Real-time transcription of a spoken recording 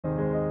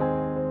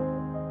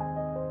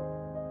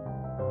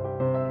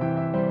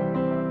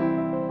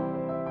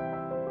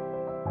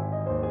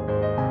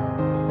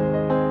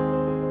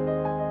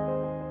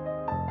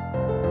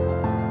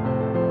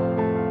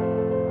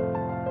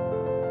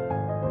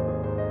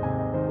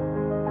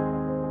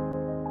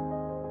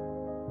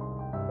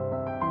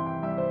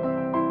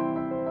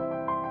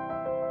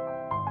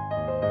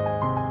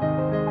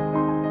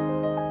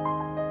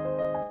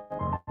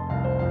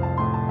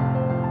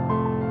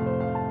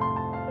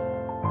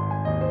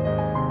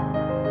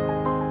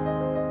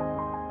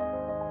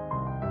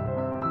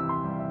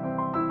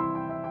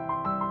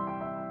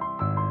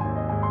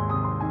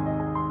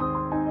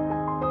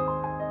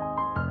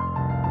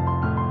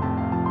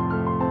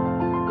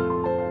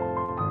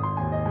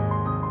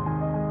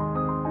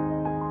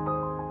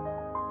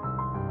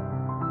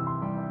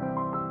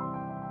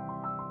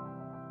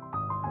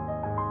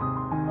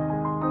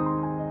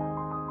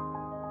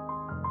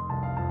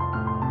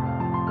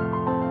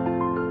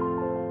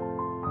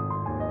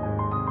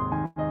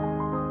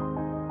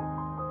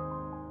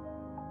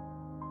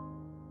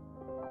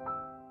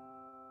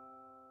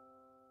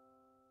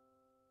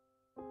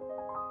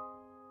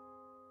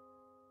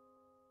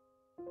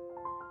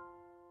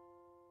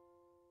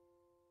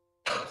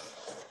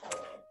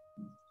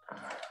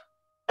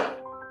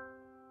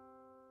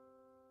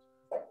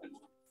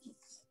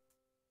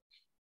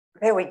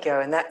There we go,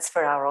 and that's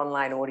for our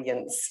online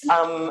audience.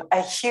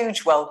 A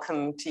huge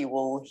welcome to you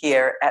all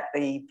here at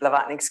the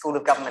Blavatnik School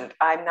of Government.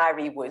 I'm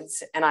Nairi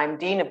Woods, and I'm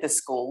Dean of the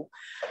school.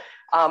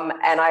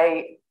 And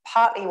I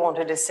partly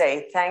wanted to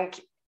say thank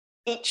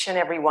each and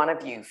every one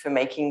of you for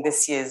making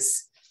this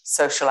year's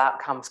Social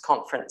Outcomes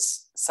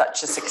Conference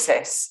such a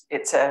success.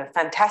 It's a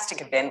fantastic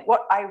event.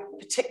 What I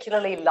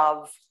particularly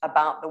love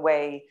about the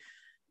way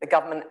the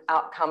Government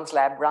Outcomes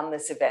Lab run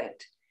this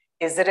event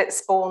is that it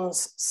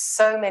spawns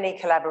so many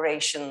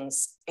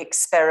collaborations,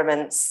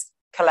 experiments,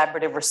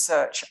 collaborative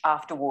research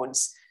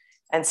afterwards.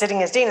 And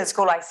sitting as Dean of the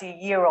school, I see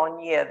year on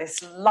year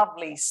this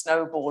lovely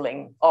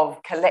snowballing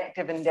of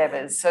collective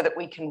endeavors so that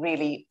we can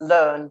really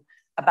learn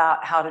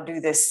about how to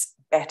do this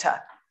better.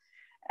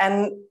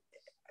 And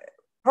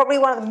probably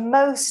one of the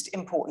most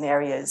important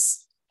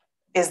areas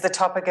is the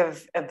topic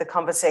of the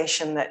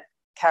conversation that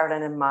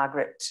Carolyn and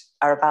Margaret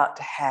are about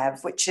to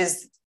have, which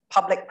is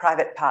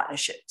public-private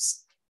partnerships.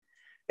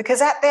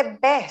 Because at their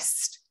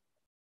best,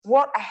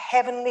 what a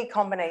heavenly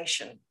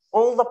combination.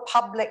 All the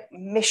public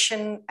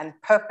mission and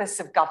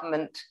purpose of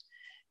government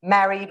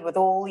married with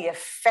all the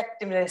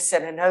effectiveness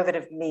and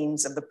innovative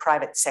means of the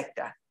private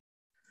sector.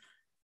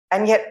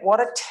 And yet what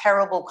a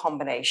terrible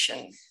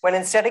combination when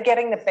instead of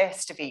getting the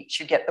best of each,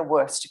 you get the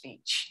worst of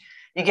each.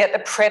 You get the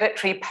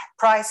predatory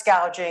price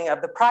gouging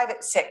of the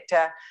private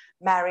sector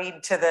married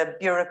to the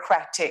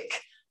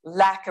bureaucratic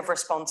lack of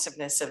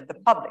responsiveness of the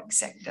public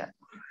sector.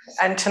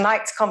 And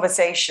tonight's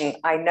conversation,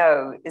 I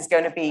know, is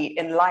going to be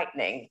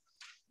enlightening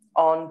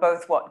on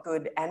both what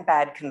good and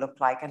bad can look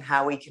like and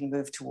how we can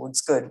move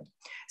towards good.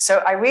 So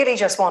I really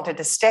just wanted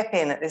to step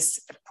in at this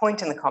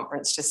point in the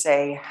conference to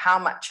say how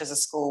much as a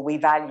school we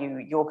value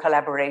your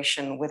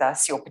collaboration with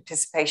us, your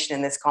participation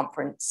in this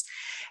conference,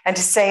 and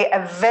to say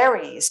a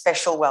very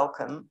special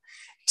welcome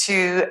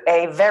to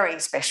a very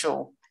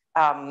special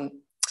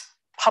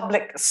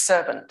public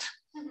servant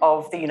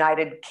of the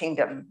United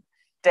Kingdom,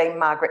 Dame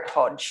Margaret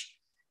Hodge,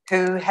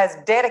 who has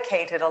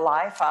dedicated a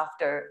life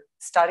after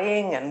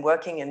studying and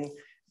working in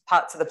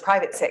parts of the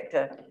private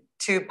sector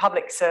to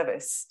public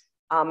service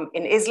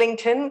in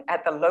Islington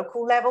at the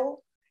local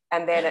level,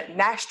 and then at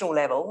national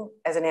level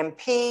as an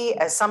MP,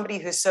 as somebody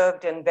who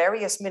served in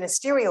various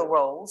ministerial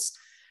roles,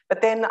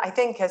 but then I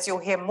think, as you'll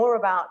hear more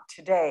about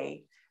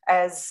today,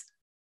 as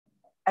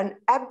an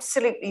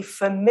absolutely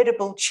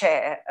formidable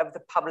chair of the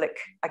Public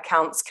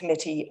Accounts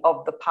Committee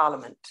of the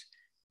Parliament,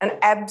 an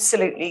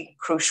absolutely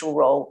crucial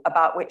role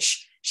about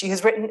which she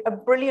has written a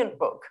brilliant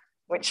book,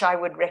 which I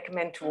would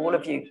recommend to all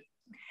of you.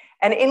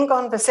 And in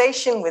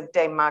conversation with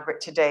Dame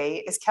Margaret today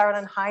is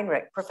Carolyn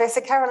Heinrich.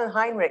 Professor Carolyn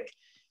Heinrich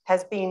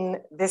has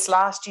been this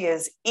last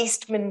year's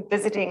Eastman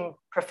Visiting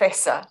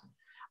Professor,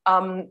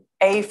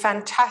 a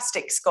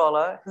fantastic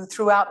scholar who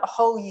throughout the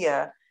whole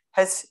year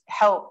has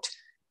helped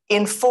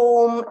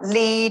inform,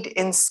 lead,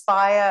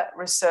 inspire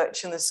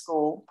research in the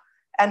school,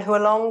 and who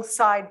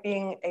alongside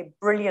being a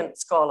brilliant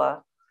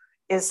scholar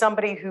is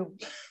somebody who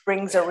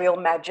brings a real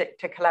magic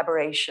to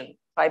collaboration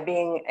by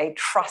being a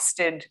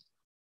trusted,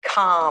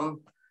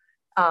 calm,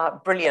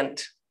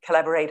 brilliant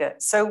collaborator.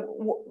 So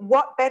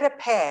what better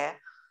pair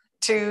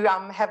to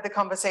have the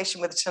conversation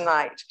with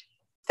tonight?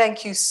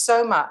 Thank you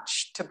so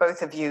much to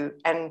both of you,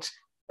 and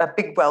a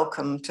big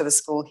welcome to the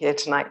school here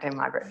tonight, Dame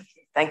Margaret.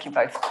 Thank you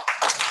both.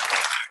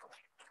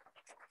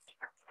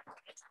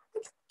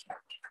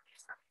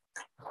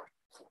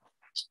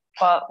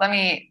 Well, let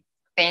me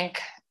thank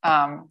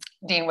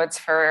Dean Woods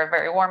for a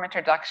very warm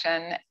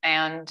introduction,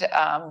 and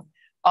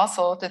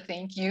also to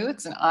thank you.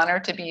 It's an honor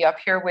to be up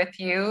here with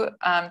you,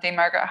 Dame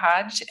Margaret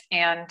Hodge.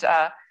 And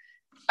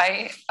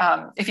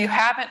if you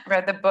haven't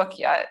read the book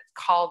yet,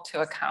 Called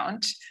to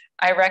Account,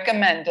 I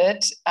recommend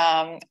it.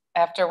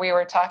 After we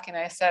were talking,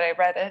 I said I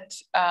read it.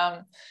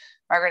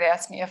 Margaret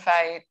asked me if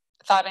I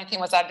thought anything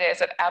was out of date. I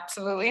said,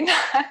 absolutely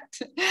not.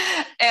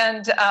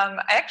 And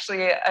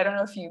actually, I don't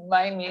know if you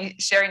mind me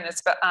sharing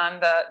this, but on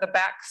the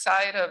back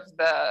side of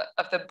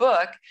the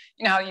book,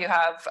 you know, you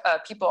have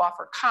people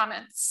offer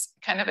comments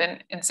kind of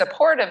in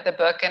support of the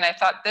book. And I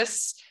thought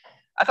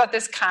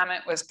this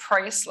comment was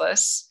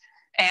priceless.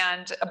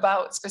 And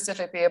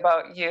specifically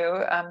about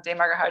you, Dame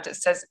Margaret Hodge, it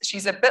says,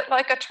 she's a bit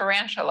like a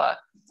tarantula.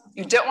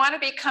 You don't want to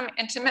become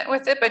intimate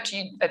with it, but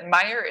you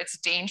admire its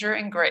danger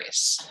and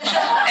grace.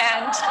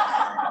 And,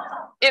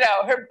 you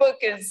know, her book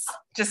is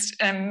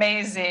just an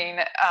amazing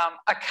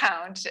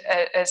account,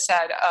 as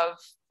said,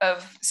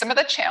 of some of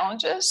the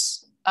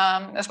challenges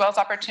as well as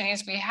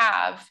opportunities we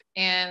have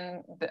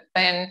in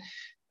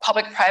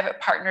public-private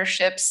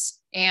partnerships,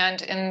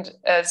 and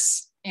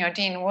as you know,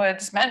 Dean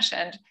Woods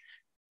mentioned,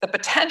 the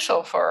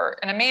potential for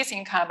an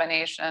amazing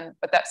combination,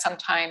 but that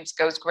sometimes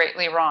goes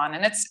greatly wrong.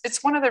 And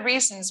it's one of the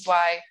reasons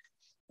why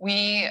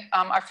we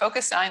are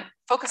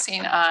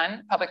focusing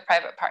on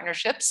public-private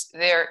partnerships.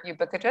 They're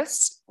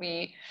ubiquitous.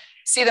 We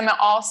see them in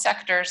all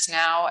sectors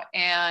now,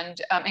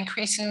 and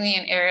increasingly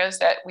in areas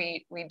that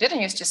we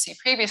didn't used to see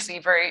previously,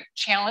 very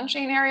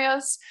challenging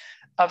areas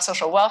of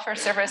social welfare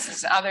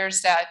services and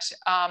others that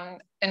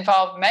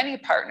involve many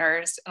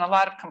partners and a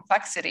lot of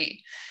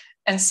complexity.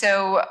 And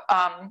so,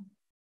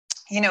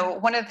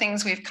 one of the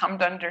things we've come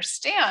to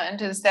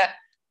understand is that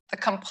the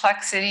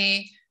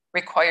complexity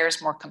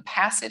requires more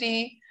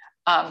capacity,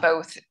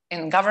 both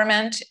in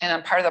government and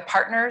on part of the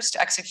partners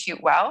to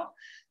execute well.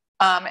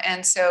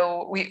 And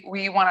so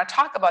we want to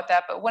talk about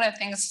that. But one of the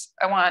things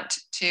I want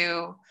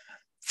to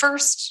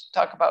first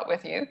talk about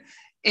with you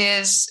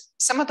is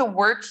some of the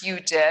work you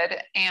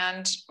did.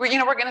 And we're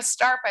going to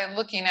start by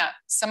looking at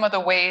some of the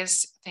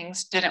ways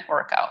things didn't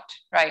work out,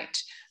 right?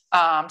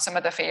 Some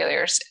of the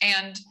failures.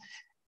 And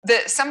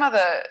some of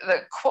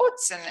the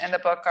quotes in the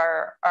book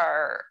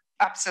are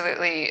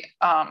absolutely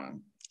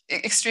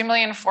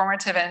extremely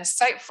informative and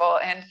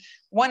insightful. And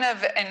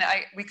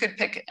we could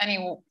pick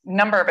any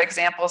number of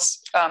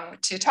examples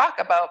to talk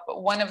about,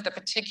 but one of the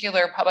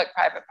particular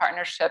public-private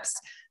partnerships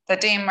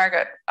that Dame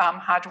Margaret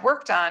Hodge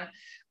worked on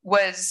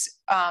was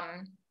a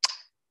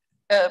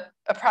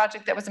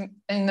project that was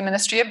in the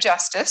Ministry of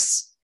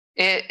Justice.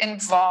 It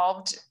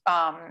involved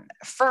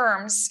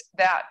firms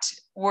that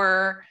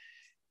were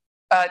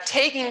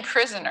tagging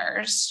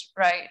prisoners,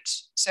 right?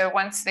 So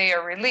once they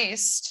are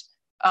released,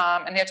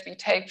 and they have to be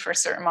tagged for a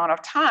certain amount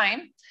of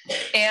time,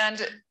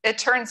 and it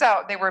turns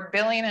out they were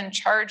billing and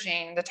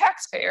charging the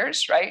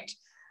taxpayers, right,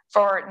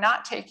 for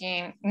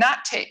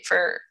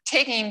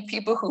taking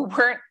people who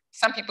weren't.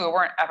 Some people who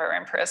weren't ever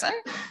in prison.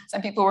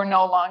 Some people were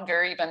no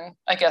longer even,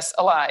 I guess,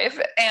 alive.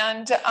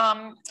 And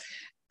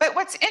but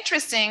what's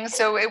interesting,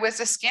 so it was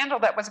a scandal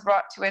that was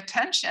brought to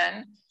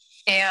attention,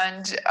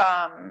 and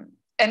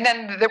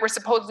then there were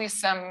supposedly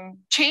some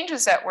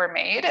changes that were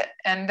made,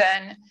 and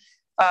then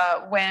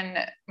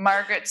when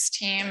Margaret's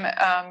team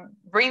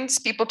brings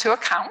people to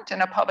account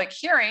in a public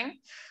hearing,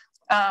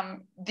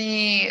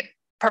 the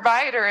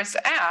provider is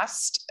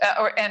asked,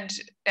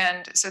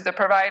 so the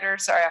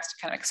providers are asked to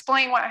kind of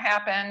explain what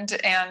happened.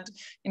 And,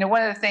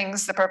 one of the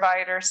things the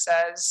provider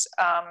says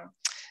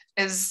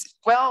is,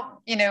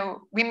 well,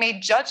 we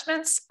made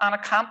judgments on a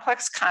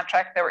complex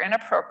contract that were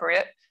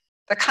inappropriate.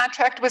 The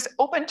contract was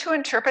open to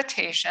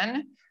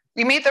interpretation.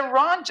 We made the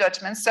wrong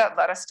judgments that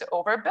led us to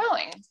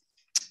overbilling.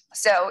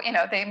 So,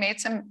 they made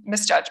some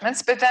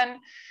misjudgments, but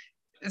then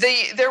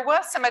there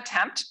was some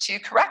attempt to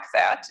correct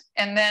that.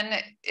 And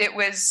then it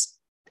was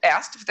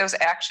asked if those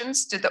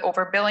actions, did the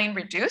overbilling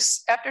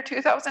reduce after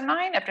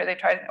 2009, after they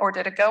tried, or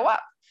did it go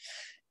up?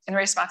 And the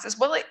response is,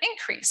 well, it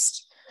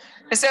increased.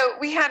 And so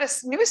we had a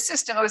new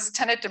system that was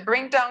intended to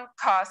bring down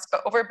costs,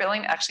 but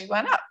overbilling actually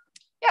went up.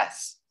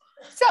 Yes.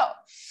 So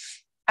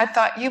I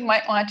thought you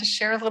might want to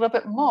share a little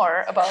bit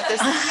more about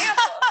this example here.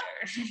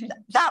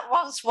 That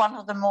was one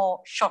of the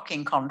more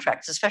shocking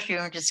contracts, especially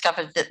when we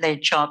discovered that they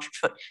charged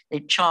for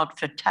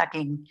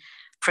tagging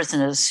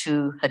prisoners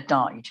who had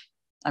died.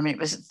 I mean, it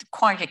was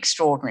quite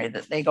extraordinary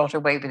that they got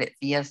away with it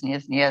for years and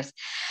years and years.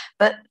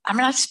 But I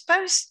mean, I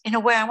suppose in a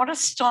way, I want to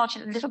start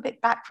a little bit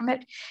back from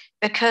it,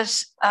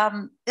 because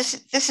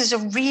this is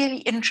a really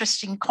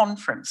interesting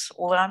conference,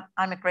 although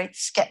I'm a great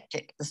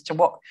skeptic as to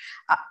what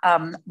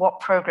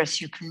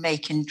progress you can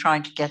make in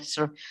trying to get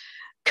sort of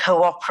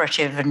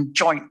cooperative and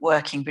joint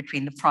working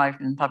between the private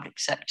and public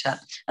sector.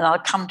 And I'll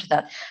come to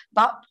that.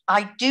 But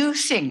I do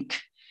think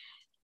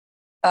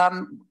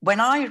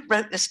when I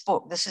wrote this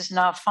book, this is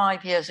now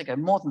 5 years ago,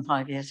 more than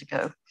 5 years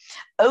ago,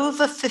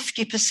 over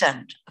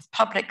 50% of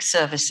public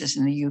services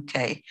in the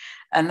UK,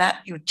 and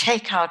that you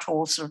take out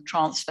all sort of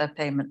transfer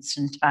payments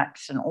and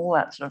tax and all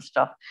that sort of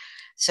stuff.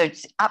 So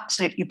it's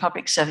absolutely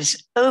public service.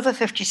 Over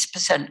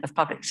 50% of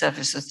public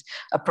services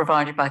are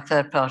provided by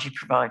third-party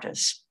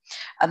providers.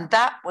 And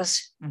that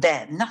was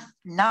then.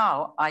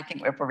 Now, I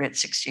think we're probably at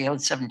 60 or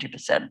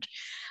 70%.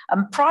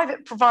 And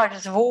private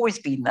providers have always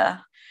been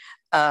there.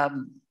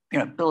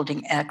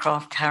 Building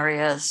aircraft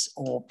carriers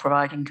or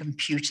providing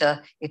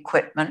computer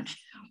equipment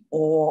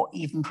or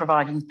even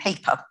providing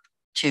paper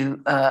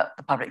to the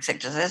public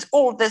sector.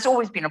 There's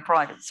always been a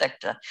private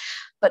sector,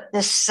 but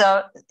this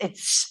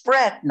it's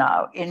spread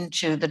now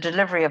into the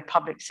delivery of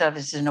public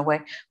services in a way.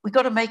 We've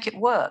got to make it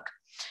work.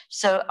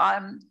 So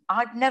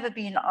I've never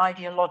been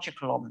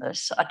ideological on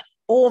this.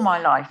 All my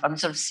life, I'm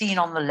sort of seen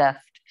on the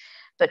left,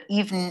 but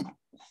even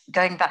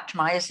going back to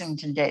my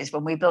Islington days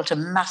when we built a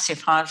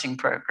massive housing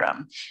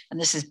program, and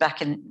this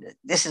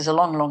is a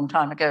long, long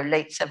time ago,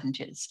 late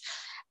 70s.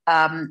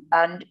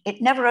 And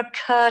it never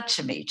occurred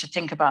to me to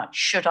think about,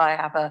 should I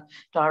have a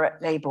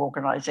direct labor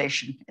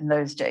organization in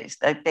those days?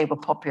 They were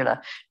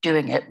popular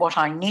doing it. What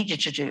I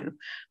needed to do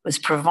was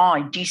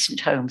provide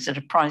decent homes at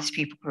a price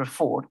people could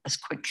afford as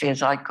quickly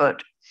as I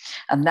could.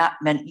 And that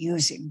meant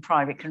using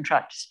private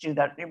contractors to do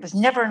that. It was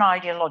never an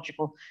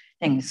ideological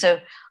thing. So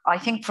I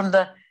think from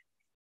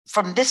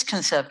this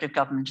Conservative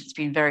government, it's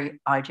been very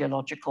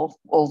ideological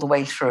all the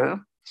way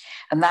through,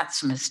 and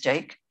that's a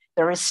mistake.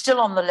 There is still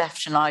on the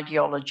left an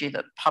ideology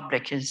that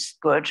public is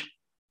good,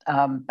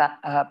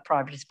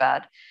 private is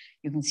bad.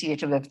 You can see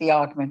it with the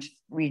argument of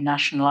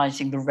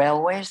renationalising the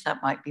railways.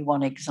 That might be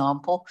one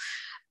example.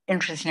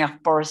 Interestingly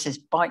enough, Boris's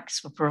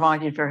bikes were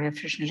provided very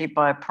efficiently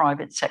by a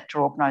private sector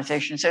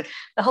organisation. So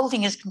the whole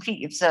thing is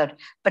completely absurd,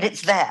 but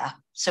it's there.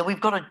 So we've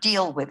got to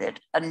deal with it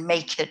and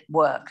make it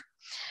work.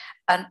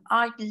 And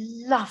I'd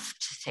love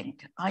to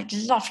think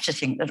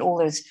that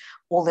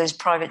all those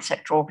private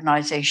sector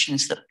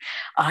organizations that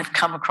I've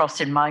come across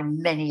in my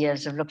many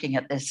years of looking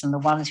at this and the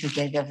ones who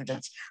gave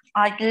evidence,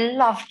 I'd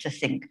love to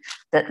think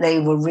that they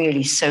were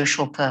really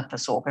social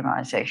purpose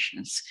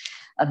organizations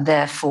and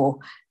therefore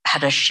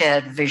had a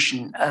shared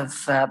vision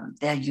of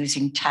they're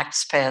using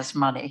taxpayers'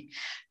 money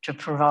to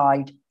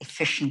provide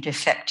efficient,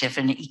 effective,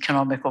 and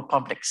economical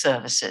public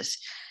services.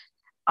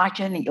 I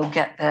don't think you'll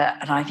get there,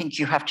 and I think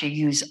you have to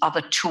use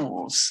other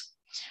tools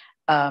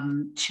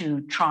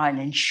to try and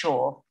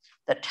ensure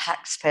that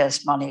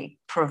taxpayers' money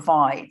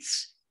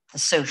provides the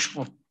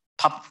social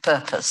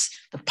purpose,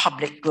 the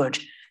public good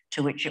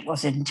to which it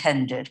was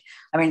intended.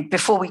 I mean,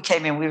 before we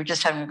came in, we were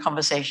just having a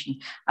conversation.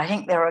 I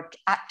think there are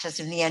actors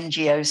in the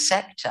NGO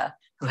sector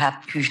who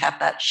have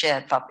that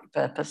shared public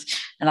purpose.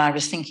 And I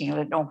was thinking of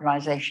an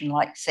organization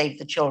like Save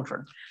the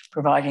Children,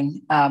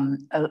 providing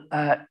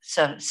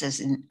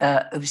services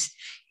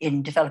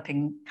in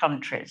developing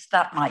countries.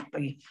 That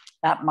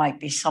might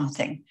be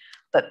something.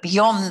 But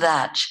beyond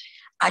that,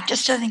 I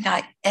just don't think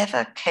I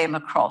ever came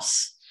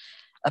across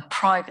a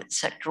private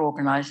sector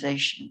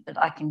organization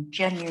that I can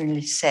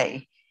genuinely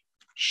say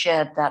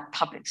shared that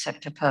public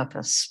sector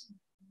purpose.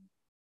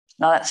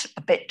 Now, that's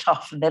a bit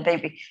tough, and there may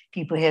be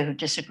people here who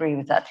disagree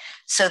with that.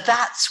 So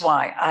that's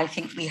why I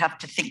think we have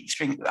to think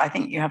through. I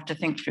think you have to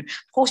think through.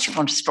 Of course, you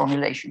want a strong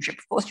relationship.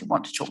 Of course, you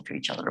want to talk to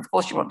each other. Of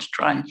course, you want to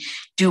try and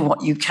do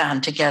what you can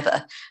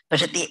together.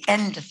 But at the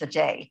end of the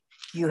day,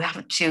 you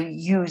have to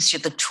use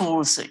the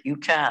tools that you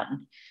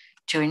can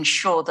to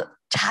ensure that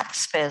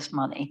taxpayers'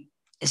 money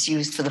is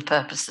used for the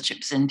purpose that it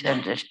was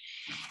intended,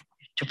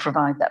 to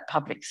provide that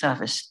public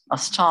service. I'll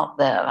start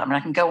there. I mean, I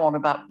can go on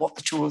about what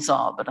the tools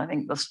are, but I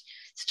think we'll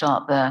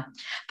start there.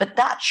 But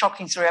that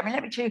shocking story, I mean,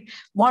 let me tell you,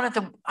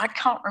 I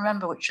can't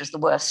remember which is the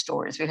worst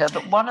stories we heard,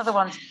 but one of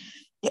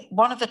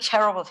the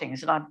terrible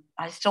things, and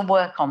I still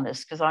work on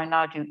this because I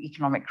now do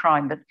economic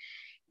crime, but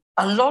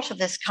a lot of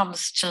this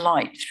comes to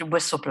light through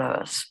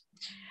whistleblowers.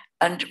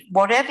 And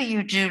whatever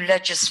you do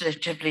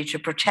legislatively to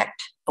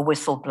protect a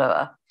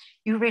whistleblower,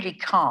 you really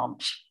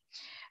can't.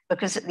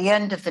 Because at the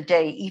end of the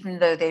day, even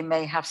though they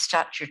may have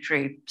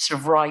statutory sort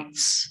of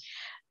rights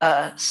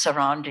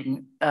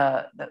surrounding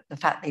the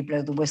fact they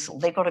blow the whistle,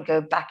 they've got to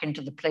go back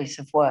into the place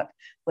of work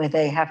where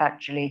they have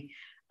actually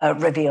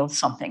revealed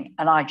something.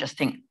 And I just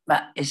think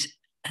that is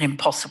an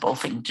impossible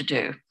thing to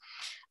do.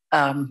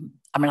 I mean,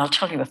 I'll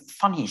tell you a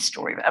funny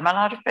story. Am I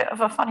allowed a bit of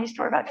a funny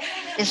story about it?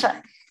 Is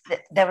that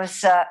there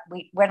was,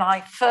 when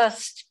I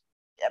first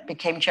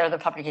became chair of the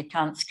Public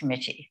Accounts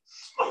Committee,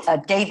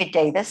 David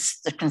Davis,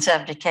 the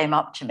Conservative, came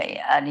up to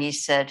me and he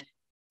said,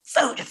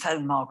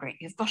 "Vodafone, Margaret,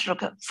 you've got to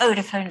look at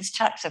Vodafone's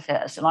tax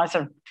affairs." And I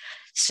sort of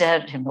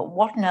stared at him, but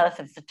what on earth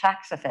have the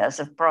tax affairs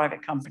of a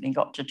private company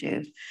got to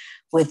do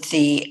with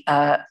the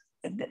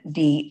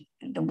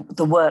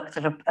work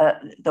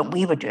that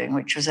we were doing,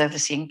 which was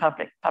overseeing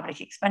public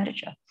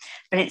expenditure?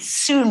 But it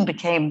soon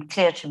became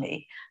clear to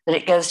me that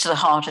it goes to the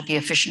heart of the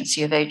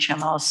efficiency of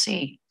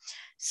HMRC.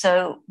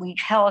 So we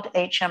held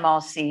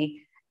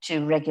HMRC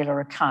to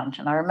regular account.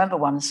 And I remember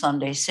one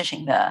Sunday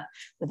sitting there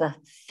with a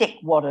thick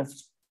wad of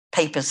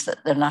papers that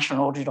the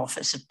National Audit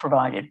Office had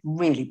provided,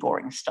 really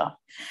boring stuff.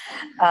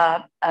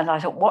 And I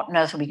thought, what on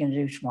earth are we going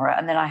to do tomorrow?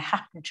 And then I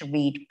happened to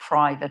read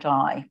Private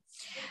Eye.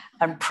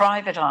 And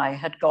Private Eye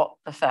had got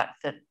the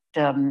fact that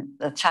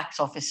the tax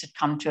office had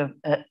come to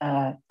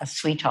a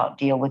sweetheart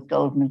deal with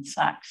Goldman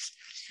Sachs.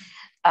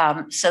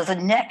 So the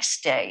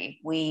next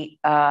day,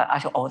 I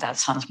thought, oh, that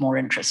sounds more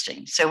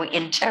interesting. So we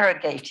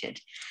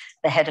interrogated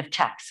the head of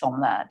tax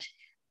on that.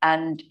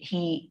 And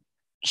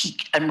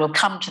and we'll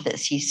come to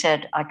this, he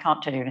said, "I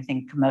can't tell you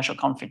anything, commercial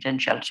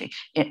confidentiality,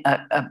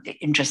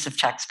 interests of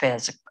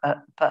taxpayers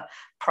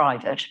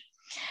private."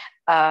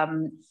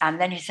 And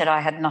then he said,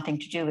 "I had nothing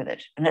to do with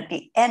it." And at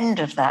the end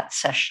of that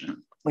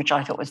session, which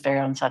I thought was very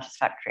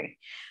unsatisfactory,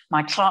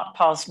 my clerk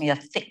passed me a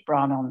thick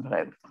brown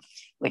envelope,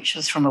 which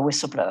was from a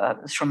whistleblower.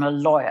 It was from a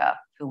lawyer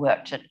who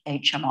worked at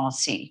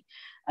HMRC.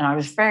 And I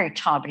was very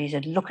tired, but he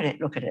said, look at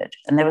it.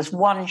 And there was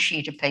one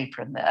sheet of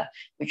paper in there,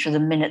 which were the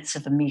minutes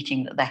of a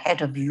meeting that the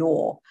head of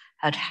law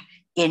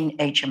in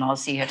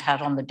HMRC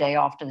had on the day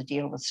after the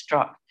deal was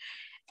struck,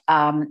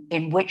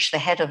 in which the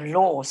head of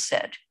law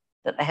said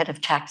that the head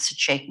of tax had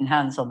shaken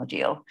hands on the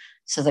deal.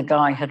 So the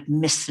guy had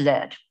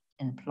misled,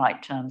 in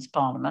polite terms,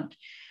 Parliament,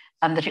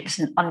 and that it was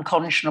an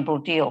unconscionable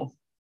deal.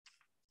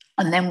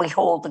 And then we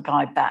hauled the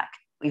guy back.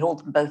 We hauled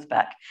them both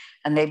back,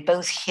 and they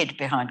both hid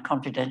behind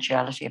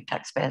confidentiality of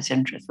taxpayers'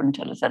 interest, wouldn't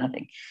tell us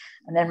anything.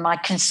 And then my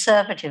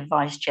Conservative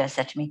vice chair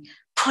said to me,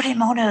 "Put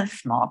him on oath,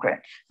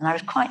 Margaret." And I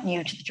was quite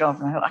new to the job,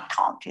 and I thought, I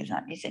can't do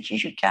that. And he said,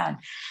 "Yes, you can."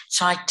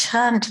 So I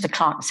turned to the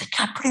clerk and said,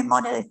 "Can I put him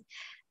on oath?"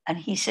 And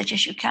he said,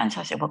 "Yes, you can."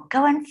 So I said, "Well,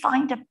 go and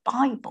find a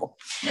Bible."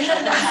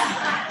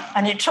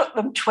 And it took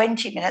them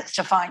 20 minutes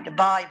to find a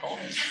Bible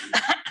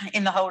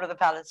in the whole of the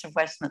Palace of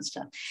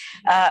Westminster.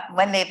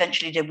 When they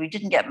eventually did, we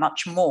didn't get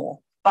much more.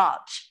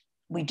 But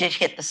we did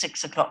hit the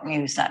 6 o'clock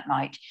news that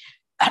night.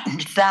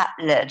 And that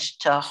led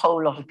to a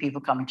whole lot of people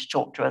coming to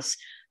talk to us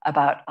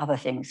about other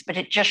things. But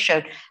it just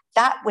showed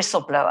that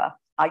whistleblower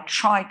I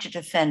tried to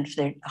defend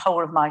for the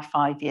whole of my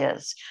 5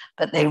 years,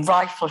 but they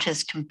rifled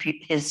his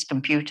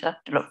computer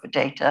to look for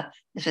data.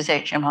 This was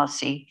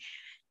HMRC.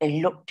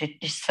 They looked at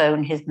his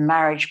phone, his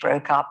marriage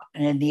broke up,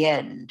 and in the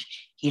end,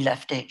 he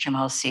left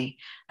HMRC.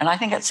 And I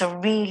think that's a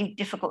really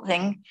difficult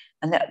thing.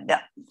 And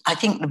I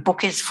think the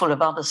book is full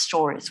of other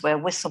stories where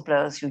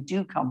whistleblowers who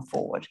do come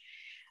forward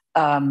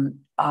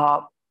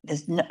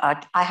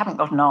I haven't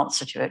got an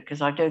answer to it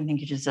because I don't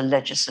think it is a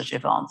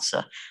legislative answer.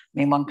 I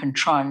mean, one can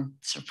try and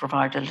sort of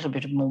provide a little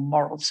bit of more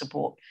moral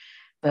support,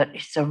 but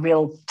it's a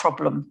real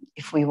problem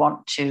if we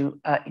want to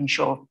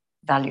ensure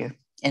value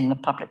in the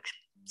public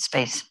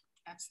space.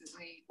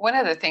 Absolutely. One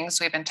of the things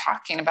we've been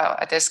talking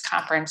about at this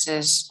conference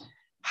is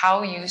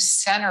how you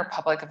center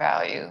public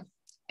value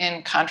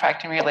in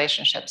contracting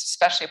relationships,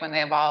 especially when they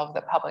involve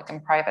the public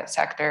and private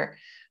sector.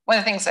 One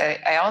of the things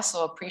I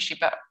also appreciate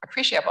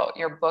about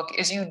your book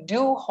is you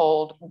do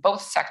hold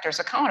both sectors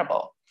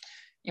accountable.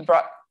 You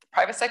brought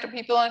private sector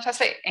people in to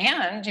testify,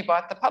 and you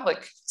brought the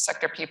public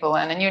sector people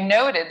in, and you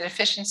noted the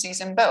deficiencies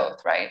in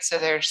both, right? So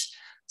there's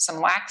some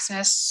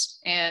laxness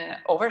in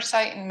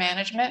oversight and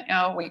management. You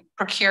know, we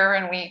procure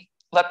and we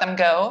let them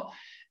go.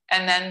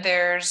 And then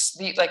there's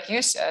the, like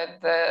you said,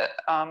 the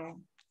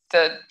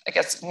I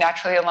guess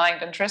naturally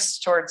aligned interests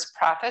towards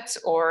profits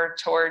or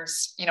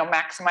towards, you know,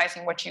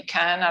 maximizing what you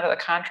can out of the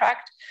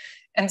contract.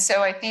 And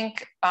so I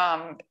think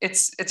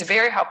it's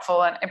very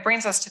helpful, and it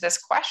brings us to this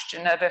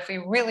question of if we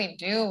really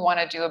do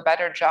want to do a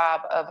better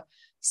job of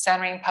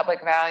centering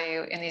public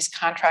value in these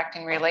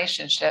contracting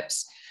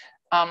relationships,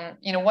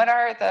 you know, what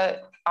are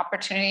the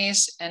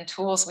opportunities and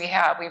tools we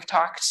have? We've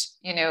talked,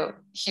 you know,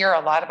 here a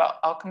lot about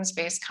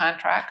outcomes-based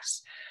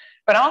contracts.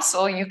 But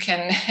also you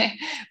can,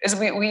 as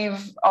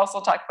we've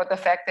also talked about the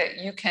fact that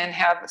you can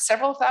have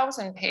several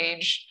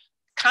thousand-page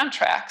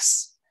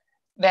contracts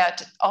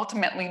that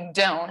ultimately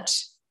don't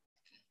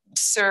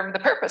serve the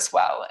purpose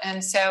well.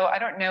 And so I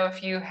don't know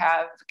if you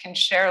can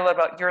share a little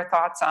about your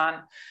thoughts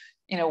on,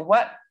 you know,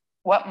 what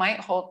might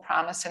hold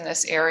promise in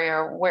this area,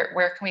 or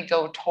where can we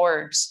go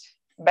towards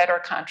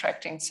better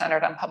contracting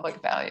centered on public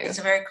value? It's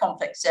a very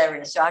complex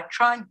area. So I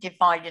try and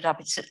divide it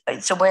up.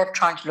 It's a way of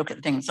trying to look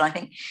at things. I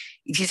think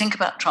if you think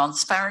about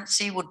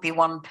transparency would be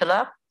one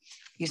pillar.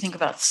 You think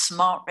about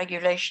smart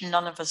regulation.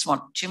 None of us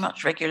want too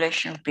much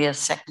regulation, would be a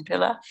second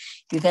pillar.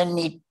 You then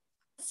need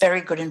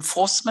very good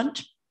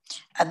enforcement.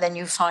 And then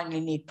you finally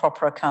need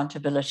proper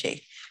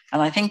accountability.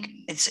 And I think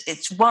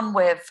it's one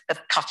way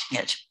of cutting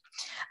it,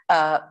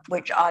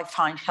 which I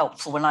find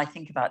helpful when I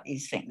think about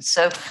these things.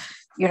 So,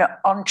 you know,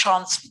 on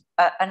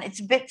and it's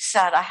a bit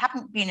sad, I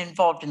haven't been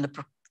involved in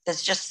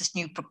there's just this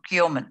new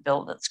procurement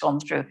bill that's gone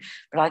through,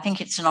 but I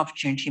think it's an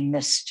opportunity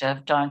missed to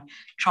have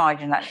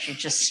tried and actually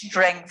just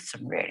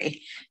strengthen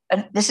really.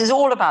 And this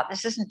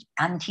isn't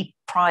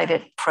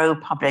anti-private,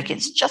 pro-public,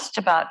 it's just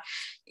about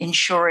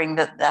ensuring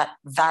that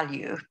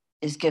value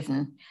is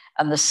given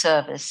and the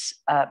service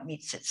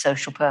meets its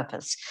social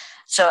purpose.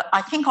 So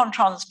I think on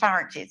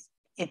transparency,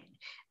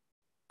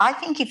 I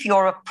think if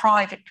you're a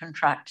private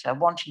contractor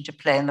wanting to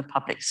play in the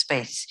public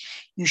space,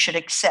 you should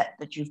accept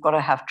that you've got to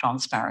have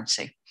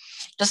transparency.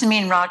 Doesn't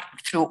mean right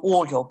through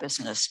all your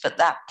business, but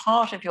that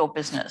part of your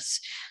business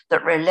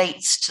that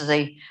relates to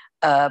the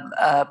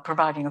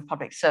providing of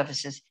public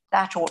services,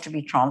 that ought to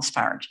be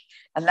transparent.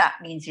 And that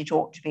means it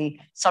ought to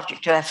be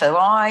subject to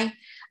FOI,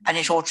 and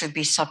it ought to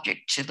be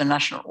subject to the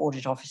National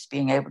Audit Office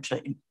being able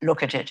to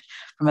look at it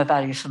from a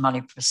value for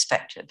money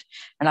perspective.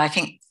 And I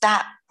think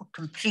that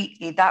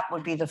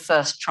would be the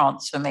first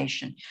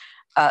transformation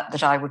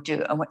that I would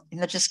do. And in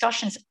the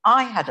discussions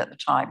I had at the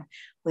time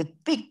with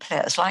big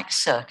players like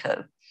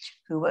Serco,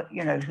 who were,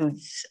 you know,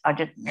 I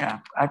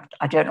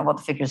don't know what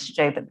the figures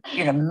today, but,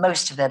 you know,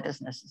 most of their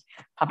business is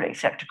public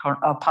sector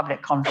or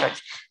public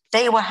contracts.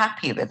 They were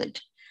happy with it.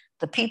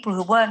 The people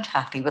who weren't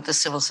happy were the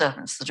civil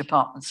servants, the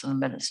departments and the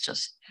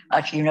ministers.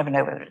 Actually, you never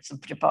know whether it's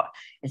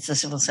the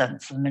civil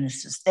servants and the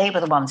ministers. They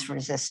were the ones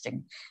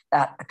resisting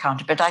that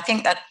accountability. But I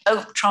think that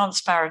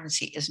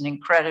transparency is an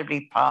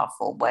incredibly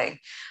powerful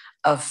way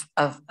of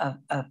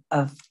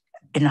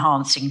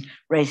enhancing,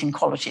 raising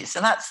qualities.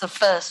 And that's the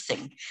first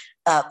thing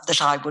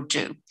that I would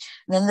do.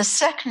 And then the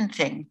second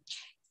thing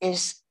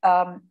is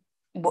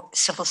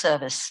civil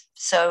service.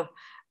 So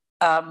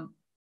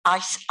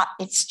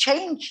it's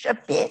changed a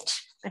bit,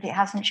 but it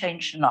hasn't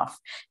changed enough.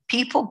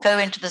 People go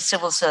into the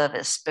civil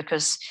service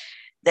because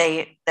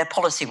they're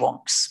policy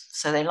wonks.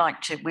 So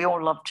we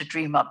all love to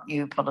dream up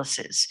new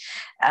policies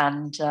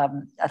and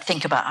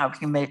think about how we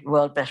can make the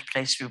world a better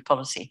place through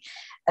policy.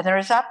 And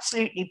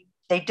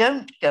they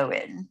don't go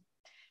in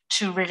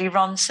to really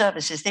run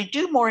services. They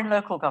do more in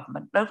local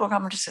government. Local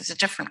government is a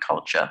different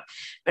culture,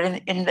 but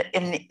in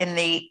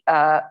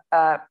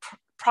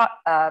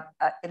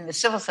the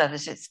civil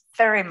service, it's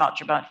very much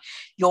about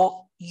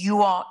your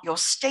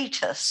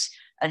status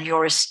and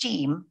your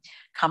esteem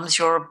comes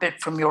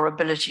from your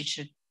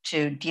ability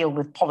to deal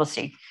with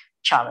policy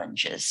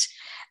challenges.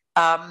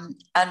 And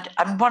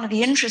one of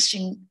the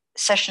interesting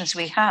sessions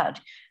we had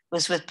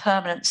was with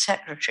permanent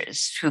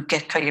secretaries who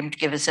came to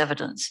give us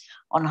evidence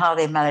on how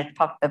they managed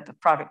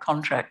private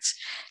contracts.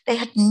 They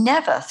had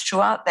never,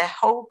 throughout their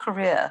whole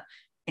career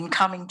in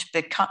coming to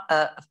become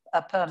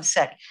a perm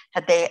sec,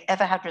 had they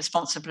ever had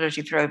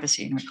responsibility for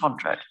overseeing a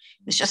contract.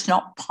 It was just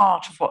not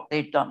part of what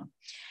they'd done.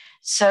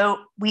 So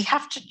we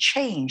have to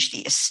change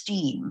the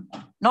esteem,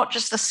 not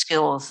just the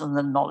skills and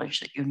the knowledge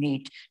that you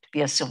need to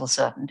be a civil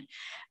servant,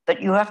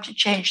 but you have to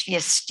change the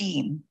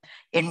esteem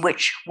in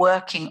which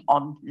working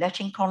on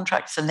letting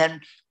contracts and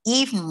then,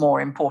 even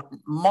more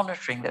important,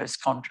 monitoring those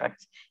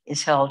contracts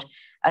is held.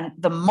 And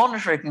the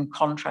monitoring of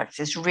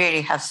contracts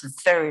really has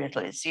very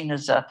little. It's seen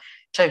as a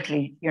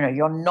totally,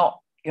 you're not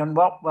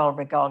well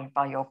regarded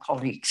by your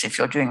colleagues if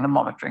you're doing the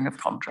monitoring of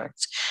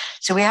contracts.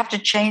 So we have to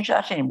change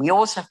that. And we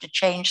also have to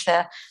change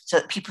there so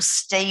that people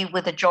stay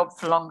with a job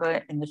for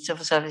longer. In the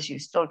civil service, you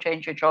still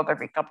change your job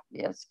every couple of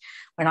years.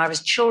 When I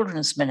was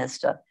children's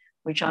minister,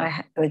 which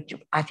I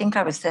think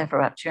I was there for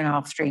about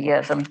 2.5, 3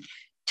 years. I mean,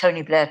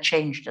 Tony Blair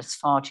changed us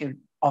far too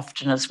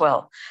often as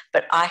well.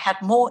 But I had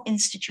more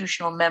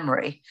institutional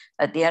memory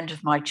at the end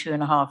of my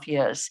 2.5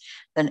 years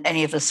than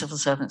any of the civil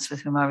servants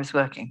with whom I was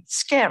working.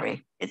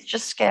 Scary. It's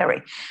just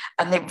scary.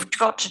 And they've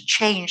got to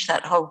change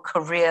that whole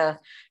career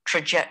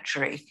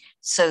trajectory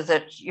so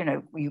that,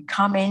 you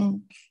come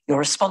in, you're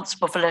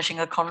responsible for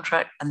letting a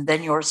contract, and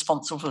then you're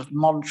responsible for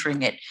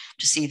monitoring it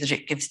to see that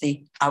it gives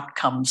the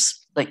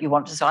outcomes that you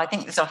want to. So I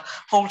think there's a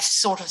whole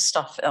sort of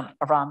stuff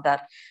around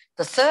that.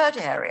 The third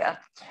area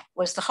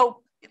was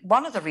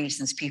one of the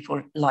reasons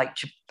people like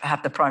to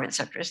have the private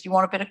sector is you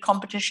want a bit of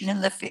competition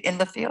in the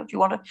field. You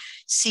want to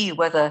see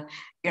whether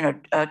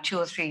 2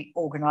 or 3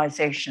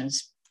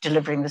 organizations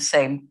delivering the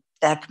same,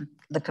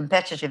 the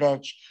competitive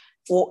edge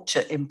ought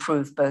to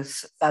improve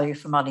both value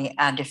for money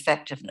and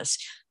effectiveness.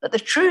 But the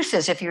truth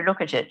is, if you look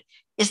at it,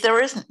 is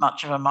there isn't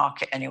much of a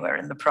market anywhere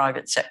in the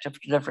private sector for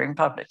delivering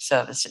public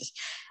services.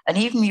 And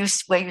even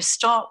where you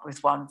start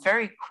with one,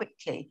 very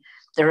quickly,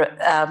 the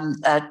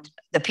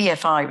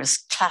PFI was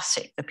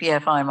classic. The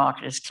PFI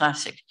market is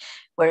classic,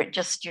 where it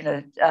just,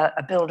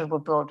 a builder will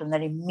build and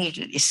then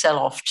immediately sell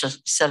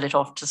it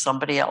off to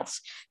somebody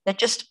else. There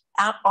just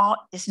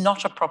is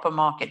not a proper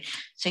market.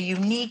 So you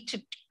need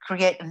to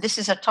create, and this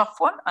is a tough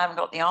one. I haven't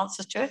got the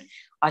answers to it.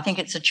 I think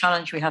it's a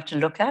challenge we have to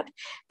look at,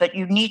 but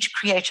you need to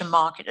create a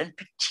market, and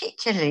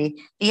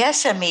particularly the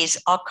SMEs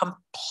are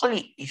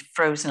completely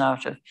frozen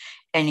out of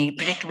any,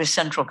 particularly with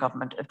central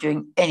government, of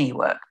doing any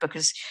work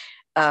because,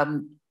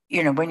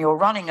 when you're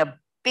running a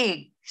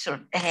big sort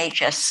of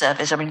NHS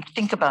service, I mean,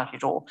 think about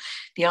it all.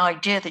 The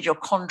idea that you're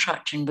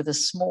contracting with a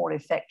small,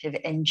 effective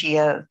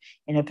NGO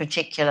in a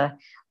particular,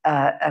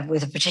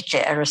 with a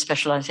particular area of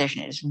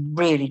specialization is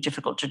really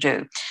difficult to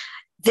do.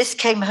 This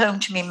came home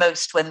to me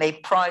most when they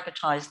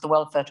privatized the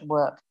welfare to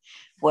work,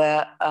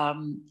 where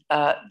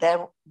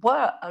there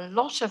were a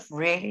lot of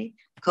really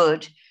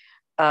good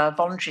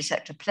voluntary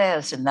sector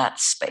players in that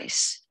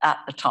space at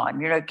the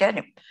time,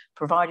 again,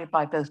 provided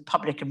by both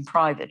public and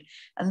private.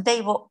 And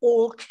they were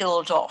all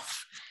killed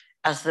off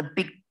as the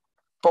big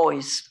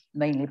boys,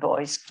 mainly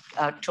boys,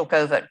 took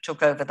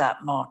over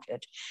that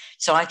market.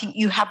 So I think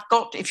you have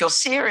got, if you're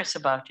serious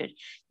about it,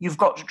 you've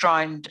got to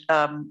try and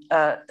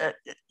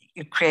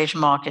you create a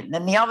market. And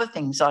then the other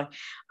things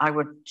I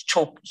would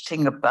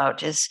think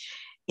about is,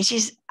 it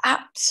is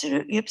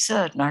absolutely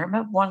absurd. And I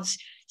remember once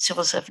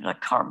civil servant, I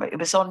can't remember,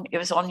 it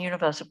was on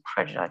universal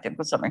credit, I think,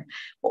 or something.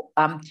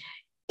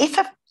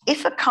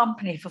 If a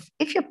company,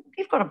 if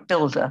you've got a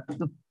builder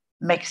who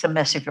makes a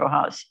mess of your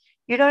house,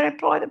 you don't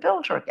employ the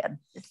builder again.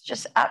 It's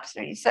just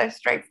absolutely so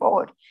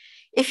straightforward.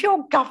 If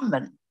you're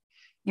government,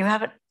 you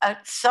have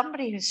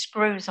somebody who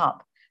screws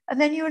up, and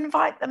then you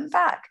invite them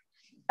back.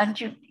 And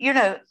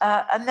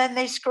and then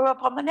they screw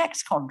up on the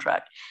next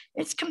contract.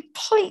 It's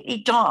completely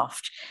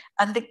daft.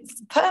 And the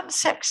perm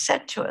sec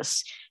said to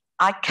us,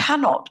 I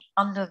cannot,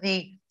 under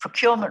the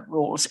procurement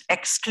rules,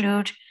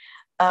 exclude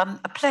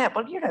a player.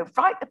 Well,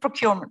 write the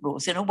procurement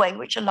rules in a way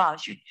which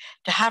allows you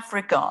to have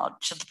regard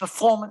to the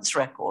performance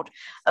record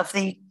of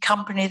the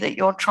company that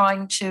you're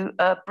trying to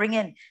bring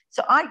in.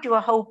 So I do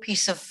a whole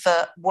piece of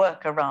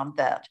work around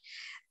that.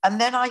 And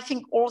then I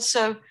think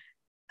also,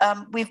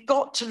 we've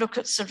got to look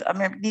at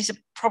these are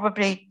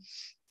probably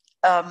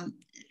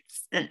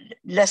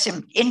less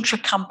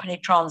intra-company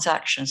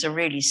transactions are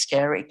really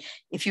scary.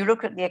 If you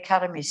look at the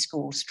academy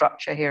school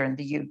structure here in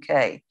the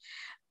UK,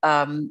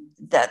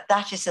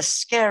 that is a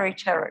scary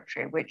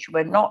territory which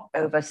we're not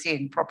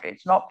overseeing properly.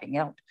 It's not being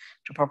held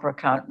to proper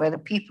account, where the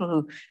people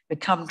who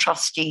become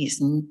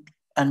trustees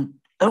and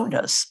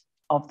owners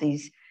of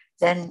these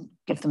then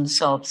give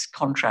themselves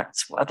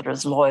contracts, whether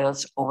as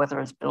lawyers or whether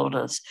as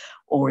builders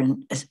or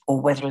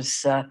whether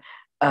as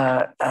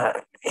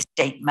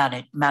estate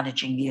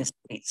managing the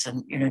estates.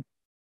 And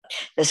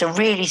there's a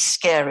really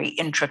scary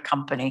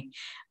intra-company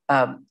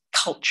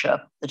culture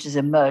that has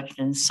emerged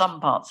in some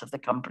parts of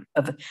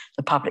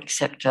the public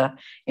sector,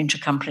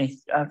 intercompany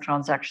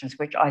transactions,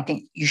 which I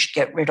think you should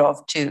get rid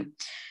of too.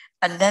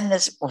 And then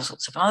there's all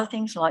sorts of other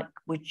things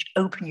which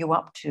open you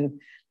up to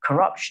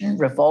corruption,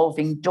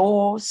 revolving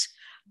doors,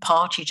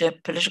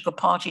 political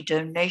party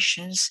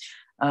donations,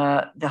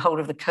 the whole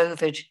of the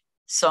COVID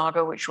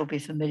saga, which will be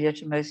familiar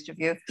to most of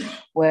you,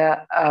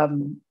 where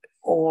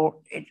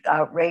it's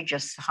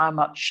outrageous how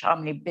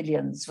many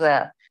billions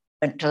there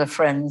went to the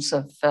friends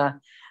of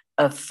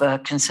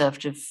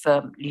conservative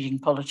leading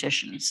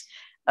politicians.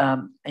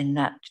 In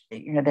that,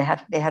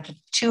 they had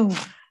 2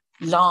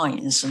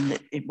 lines, and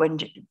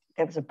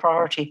there was a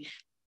priority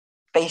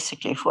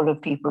basically full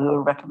of people who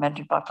were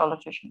recommended by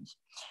politicians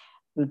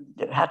who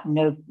had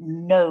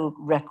no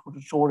record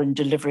at all in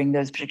delivering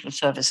those particular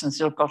services and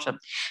still got them.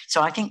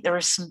 So I think there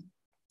are some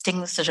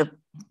things that are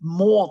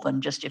more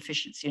than just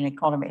efficiency and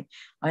economy.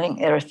 I think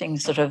there are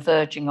things that are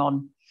verging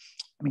on,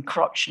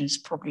 corruption is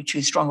probably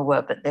too strong a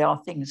word, but they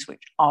are things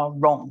which are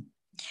wrong.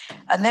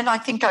 And then I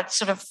think I'd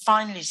sort of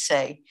finally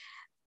say,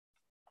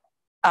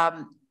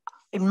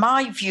 in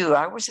my view,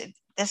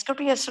 there's got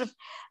to be a sort of,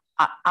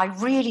 I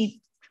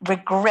really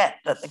regret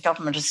that the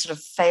government has sort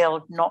of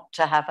failed not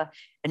to have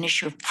an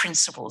issue of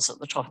principles at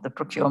the top of the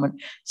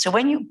procurement. So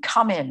when you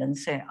come in and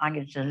say, I'm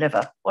going to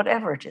deliver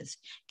whatever it is,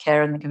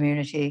 care in the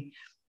community,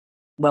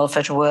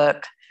 welfare to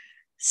work,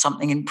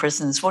 something in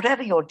prisons,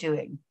 whatever you're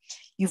doing,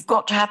 you've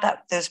got to have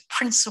those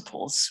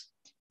principles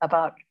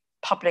about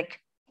public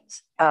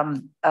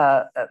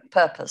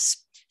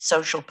purpose,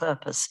 social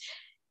purpose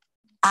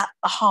at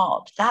the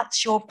heart.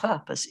 That's your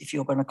purpose if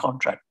you're going to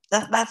contract.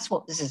 That's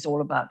what this is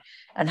all about.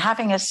 And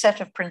having a set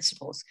of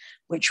principles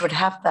which would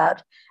have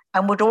that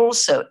and would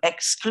also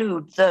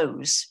exclude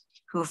those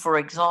who, for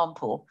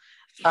example,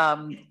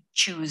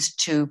 choose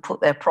to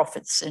put their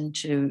profits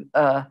into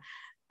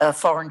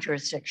foreign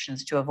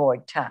jurisdictions to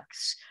avoid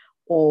tax,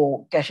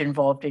 or get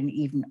involved in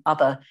even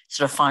other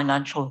sort of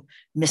financial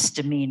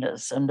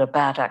misdemeanors and are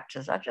bad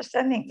actors. I just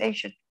don't think they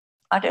should.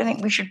 I don't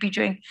think we should be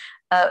doing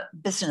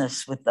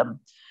business with them.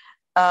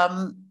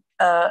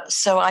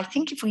 So I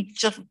think if we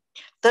just,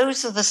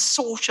 those are the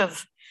sort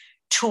of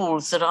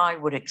tools that I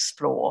would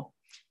explore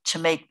to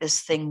make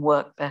this thing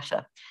work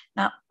better.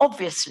 Now,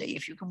 obviously,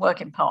 if you can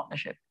work in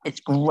partnership, it's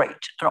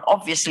great. And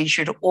obviously, you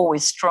should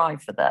always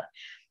strive for that.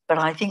 But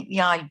I think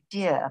the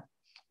idea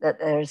that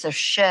there is a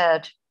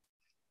shared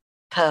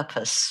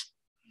purpose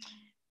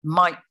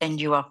might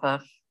end you up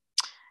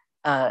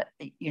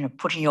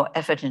putting your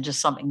effort into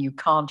something you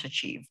can't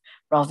achieve,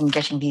 rather than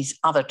getting these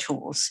other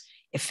tools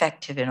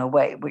effective in a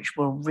way which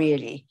will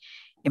really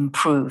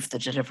improve the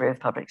delivery of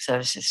public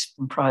services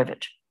from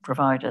private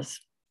providers.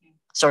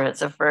 Sorry,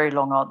 it's a very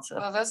long answer.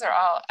 Well, those are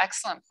all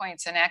excellent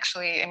points. And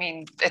actually,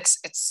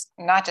 it's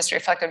not just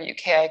reflective of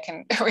UK. I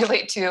can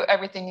relate to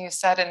everything you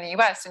said in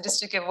the US. And just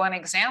to give one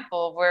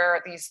example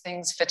where these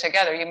things fit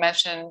together, you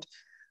mentioned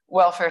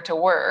welfare to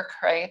work,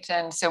 right?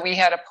 And so we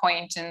had a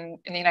point in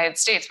the United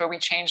States where we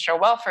changed our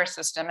welfare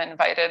system and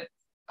invited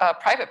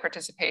private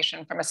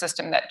participation from a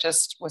system that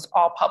just was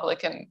all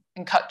public and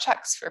cut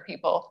checks for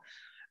people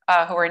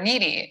who were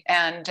needy.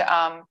 And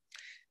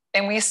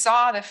we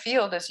saw the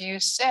field, as you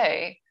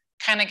say,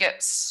 kind of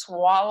get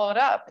swallowed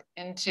up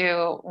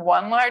into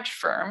one large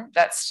firm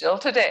that still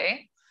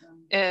today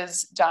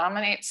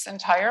dominates the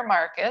entire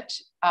market.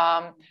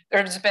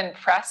 There's been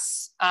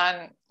press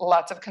on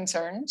lots of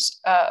concerns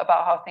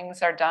about how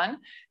things are done.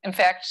 In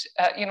fact,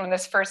 when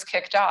this first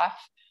kicked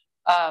off,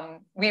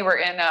 we were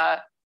in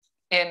the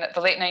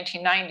late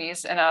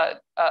 1990s in a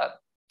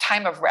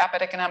time of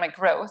rapid economic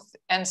growth.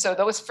 And so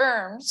those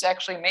firms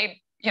actually made,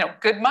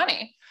 good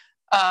money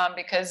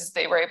because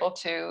they were able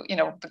to,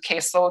 the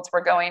caseloads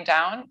were going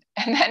down.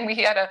 And then we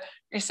had a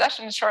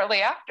recession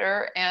shortly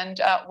after, and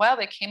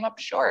they came up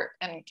short.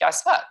 And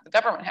guess what? The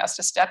government has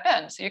to step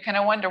in. So you kind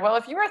of wonder, well,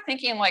 if you were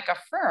thinking like a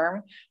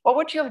firm, what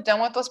would you have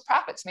done with those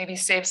profits? Maybe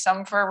save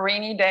some for a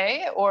rainy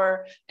day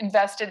or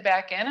invested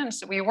back in. And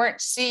so we weren't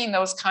seeing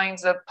those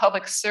kinds of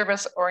public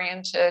service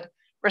oriented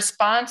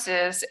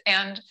responses.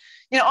 And,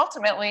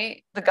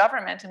 ultimately the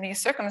government in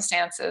these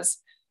circumstances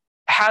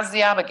has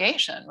the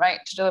obligation, right,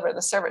 to deliver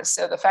the service.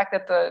 So the fact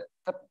that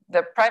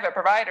the private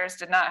providers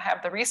did not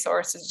have the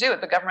resources to do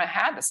it, the government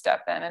had to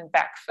step in and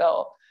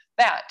backfill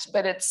that.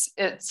 But it's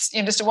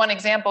just one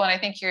example. And I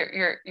think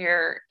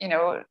your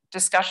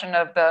discussion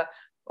of the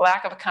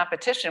lack of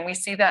competition, we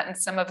see that in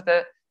some of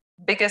the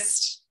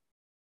biggest,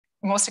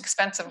 most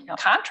expensive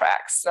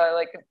contracts,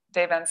 like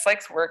Dave Van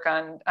Slyke's work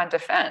on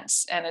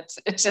defense. And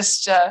it's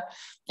just,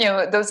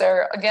 those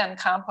are, again,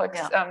 complex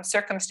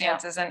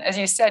circumstances. And as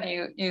you said,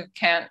 you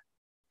can't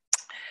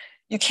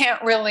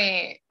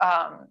really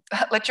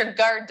let your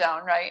guard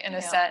down, right, in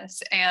a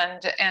sense.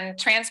 And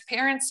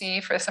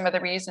transparency, for some of the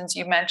reasons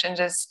you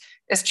mentioned,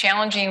 is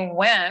challenging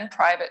when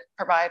private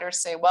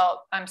providers say,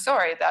 well, I'm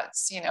sorry,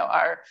 that's,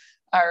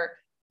 our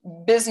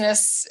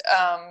business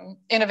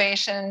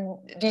innovation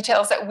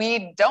details that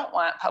we don't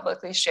want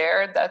publicly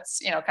shared. That's,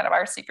 kind of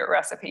our secret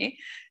recipe.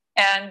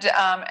 And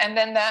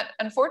then that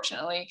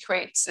unfortunately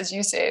creates, as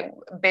you say,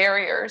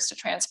 barriers to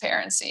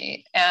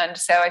transparency. And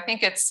so I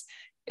think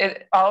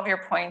all of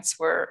your points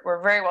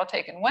were very well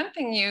taken. One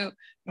thing you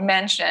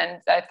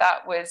mentioned that I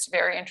thought was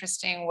very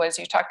interesting was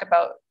you talked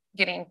about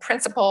getting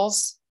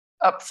principles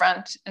up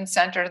front and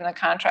centered in the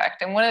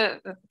contract. And one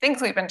of the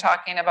things we've been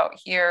talking about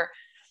here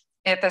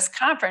at this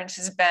conference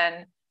has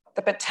been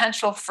the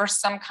potential for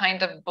some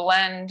kind of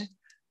blend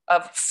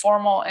of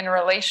formal and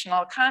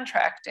relational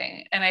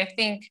contracting. And I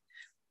think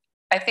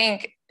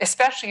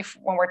especially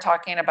when we're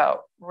talking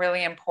about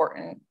really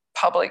important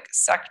public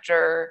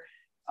sector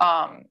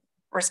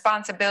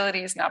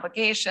responsibilities and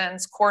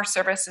obligations, core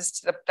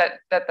services that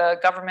the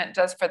government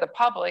does for the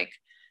public,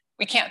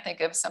 we can't think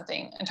of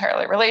something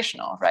entirely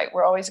relational, right?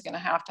 We're always going to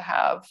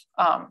have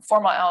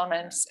formal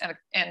elements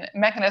and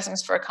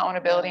mechanisms for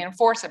accountability and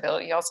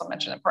enforceability. You also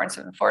mentioned the importance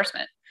of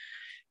enforcement.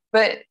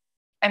 But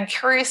I'm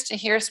curious to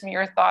hear some of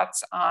your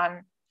thoughts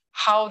on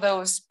how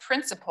those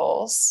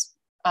principles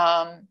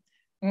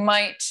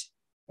might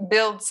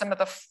build some of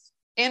the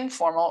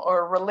informal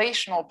or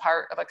relational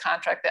part of a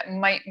contract that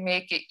might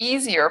make it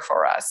easier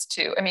for us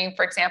to, I mean,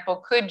 for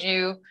example, could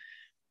you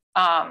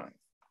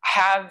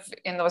have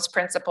in those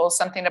principles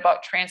something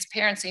about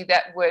transparency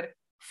that would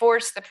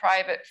force the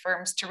private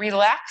firms to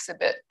relax a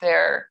bit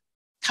their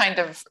kind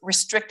of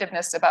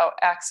restrictiveness about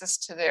access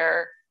to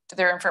their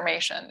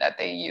information that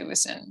they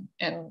use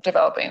in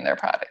developing their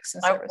products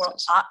and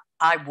services?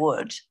 I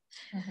would,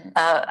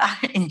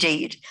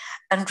 indeed.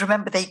 And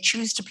remember, they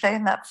choose to play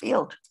in that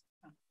field.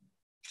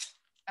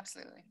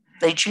 Absolutely.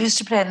 They choose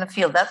to play in the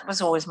field. That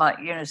was always my,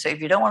 so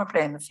if you don't want to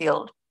play in the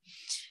field,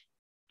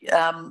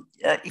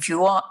 if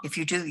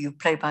you do, you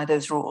play by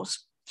those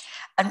rules.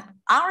 And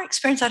our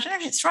experience, I don't know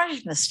if it's right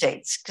in the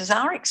States, because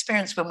our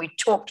experience when we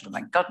talked to them,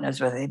 and God knows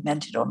whether they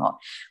meant it or not,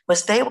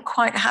 was they were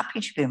quite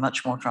happy to be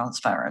much more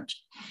transparent.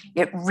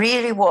 It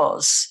really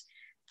was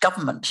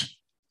government.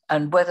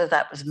 And whether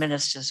that was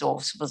ministers or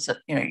was it,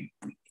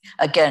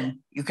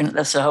 again,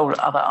 there's a whole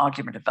other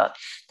argument about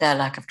their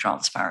lack of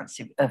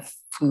transparency of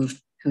who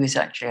is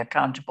actually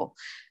accountable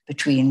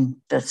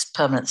between the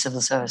permanent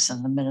civil service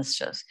and the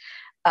ministers.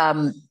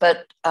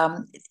 But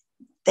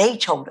they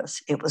told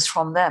us it was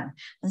from them.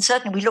 And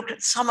certainly we looked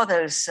at some of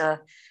those,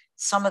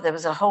 there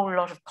was a whole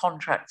lot of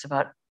contracts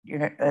about,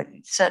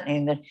 certainly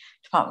in the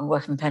Department of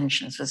Work and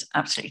Pensions was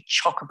absolutely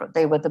chockable.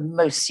 They were the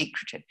most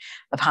secretive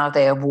of how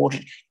they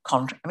awarded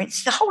contracts. I mean,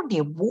 it's the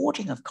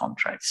awarding of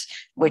contracts,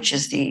 which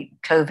is the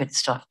COVID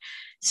stuff.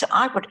 So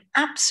I would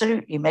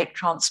absolutely make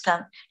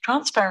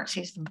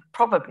transparency is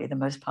probably the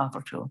most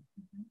powerful tool.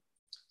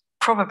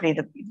 Probably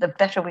the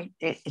better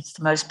it's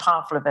the most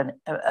powerful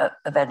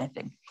of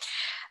anything.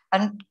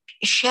 And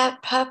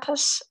shared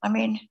purpose, I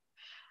mean,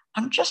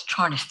 I'm just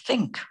trying to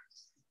think.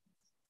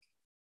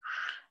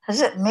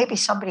 Maybe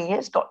somebody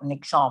has got an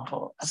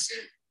example.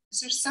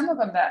 So some of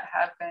them that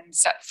have been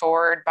set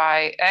forward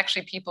by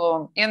actually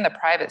people in the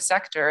private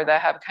sector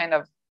that have kind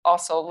of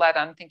also led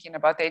on thinking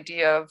about the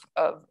idea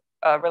of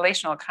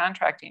relational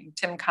contracting.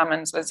 Tim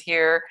Cummins was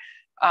here,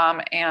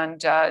 and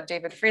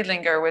David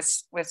Friedlinger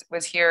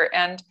was here.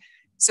 And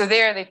so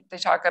there they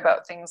talk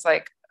about things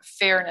like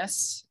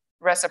fairness,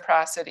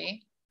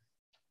 reciprocity,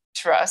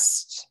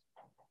 trust,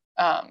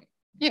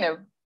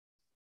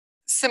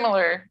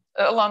 similar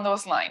along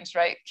those lines,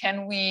 right?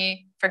 Can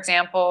we, for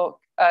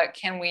example,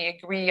 can we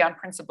agree on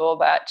principle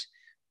that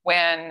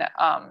when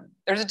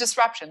there's a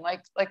disruption,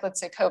 like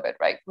let's say COVID,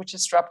 right, which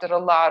disrupted a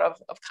lot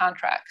of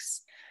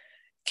contracts,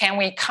 can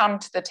we come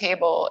to the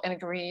table and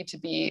agree to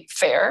be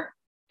fair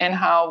in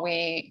how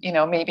we,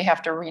 maybe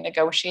have to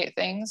renegotiate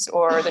things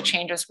or the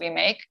changes we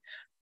make?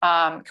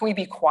 Can we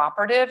be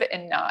cooperative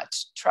and not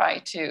try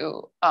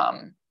to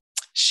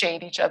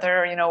shade each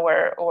other,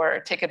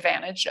 or take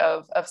advantage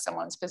of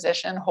someone's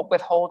position,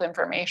 withhold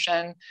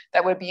information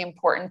that would be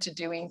important to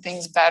doing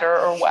things better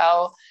or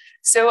well?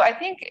 So I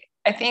think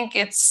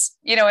it's,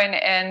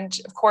 and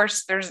of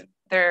course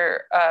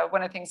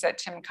one of the things that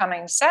Tim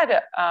Cummings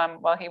said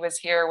while he was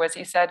here was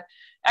he said,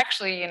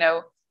 actually,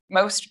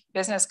 most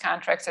business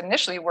contracts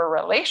initially were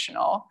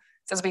relational.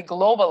 So as we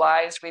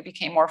globalized, we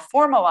became more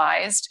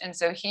formalized. And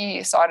so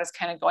he saw it as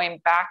kind of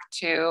going back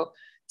to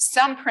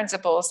some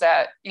principles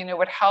that,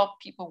 would help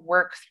people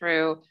work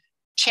through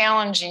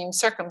challenging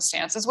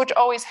circumstances, which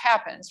always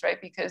happens,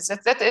 right? Because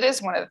it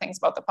is one of the things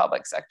about the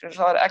public sector. There's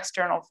a lot of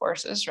external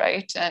forces,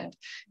 right? And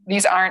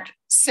these aren't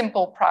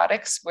simple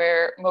products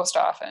where most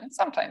often,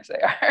 sometimes they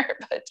are,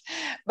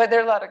 but there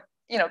are a lot of,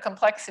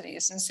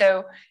 complexities. And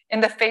so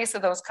in the face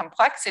of those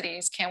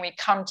complexities, can we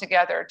come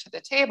together to the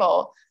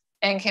table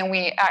and can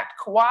we act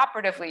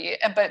cooperatively?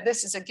 But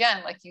this is,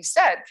 again, like you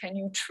said, can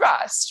you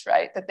trust,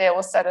 right, that they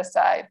will set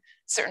aside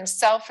certain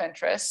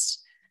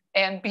self-interest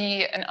and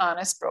be an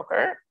honest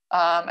broker,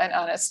 an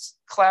honest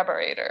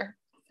collaborator?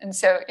 And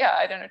so, yeah,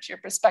 I don't know what your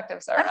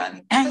perspectives are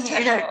on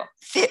potential.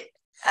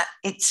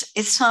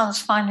 It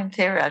sounds fine in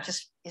theory.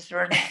 Is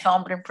there an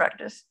example in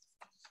practice?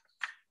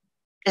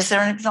 Is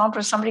there an example?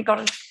 Has somebody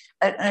got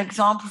an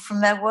example from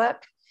their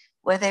work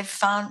where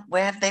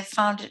have they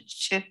found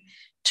it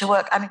to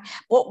work? I mean,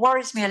 what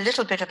worries me a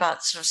little bit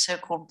about sort of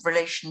so-called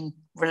relational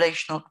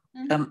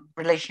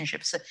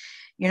relationships,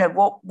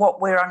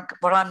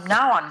 what I'm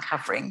now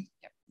uncovering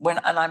and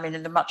I'm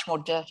in the much more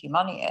dirty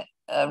money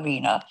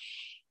arena,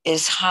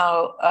 is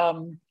how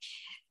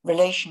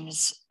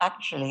relations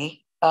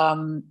actually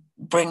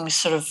brings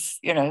sort of,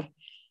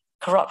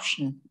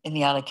 corruption in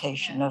the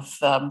allocation of,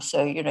 in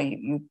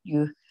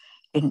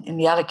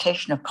the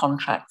allocation of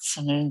contracts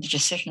and in the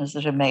decisions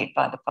that are made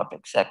by the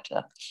public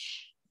sector,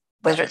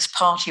 whether it's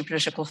party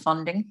political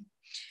funding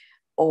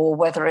or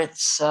whether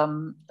it's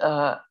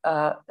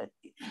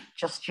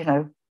just,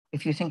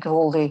 if you think of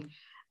all the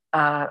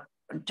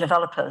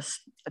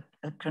developers, the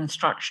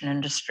construction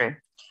industry,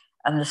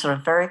 and the sort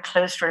of very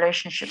close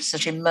relationships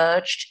that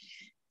emerged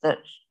that,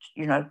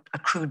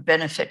 accrued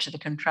benefit to the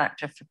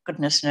contractor for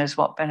goodness knows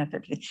what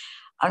benefit.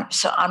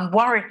 So I'm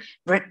worried.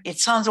 It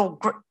sounds all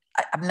great.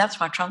 I mean, that's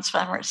my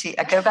transparency.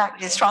 I go back,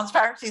 this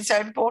transparency is so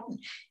important.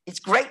 It's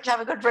great to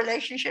have a good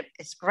relationship.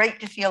 It's great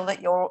to feel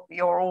that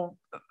you're all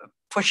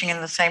pushing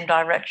in the same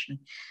direction.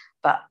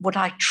 But would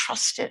I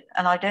trust it?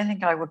 And I don't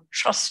think I would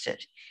trust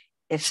it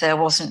if there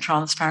wasn't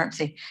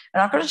transparency.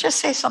 And I've got to just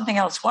say something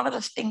else. One of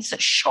the things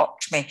that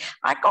shocked me,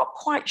 I got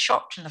quite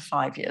shocked in the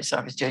 5 years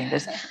I was doing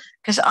this,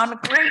 because I'm a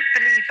great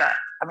believer.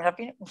 I mean,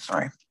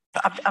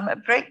 I'm a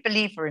great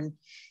believer in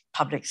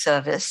public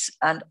service,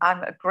 and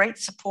I'm a great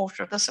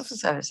supporter of the civil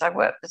service. I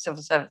worked for the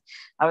civil service.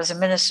 I was a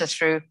minister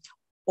through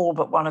all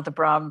but one of the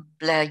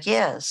Brown-Blair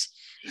years.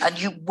 And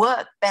you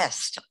work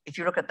best, if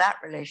you look at that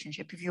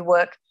relationship, if you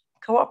work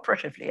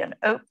cooperatively and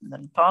open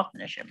and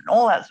partnership and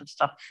all that sort of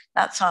stuff.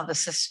 That's how the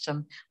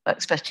system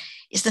works best.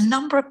 Is the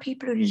number of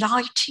people who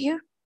lie to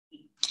you?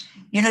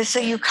 So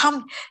you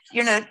come,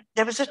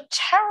 there was a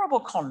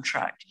terrible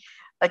contract.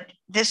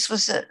 This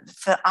was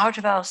for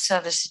out-of-hours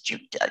services. Do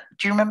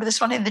you remember this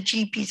one in the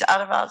GP's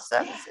out-of-hours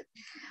services?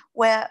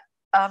 Where,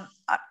 I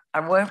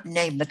won't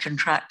name the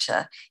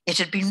contractor, it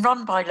had been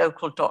run by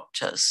local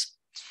doctors,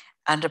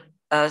 and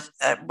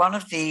one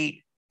of the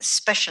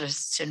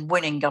specialists in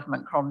winning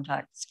government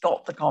contracts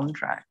got the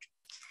contract,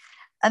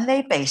 and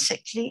they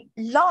basically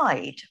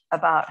lied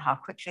about how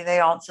quickly they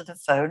answered the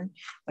phone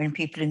when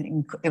people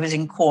it was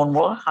in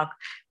Cornwall,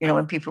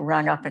 when people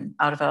rang up in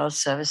out-of-hours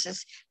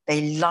services,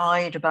 they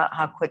lied about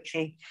how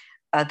quickly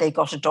they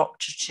got a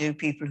doctor to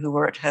people who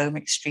were at home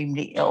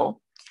extremely ill.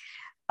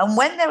 And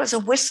when there was a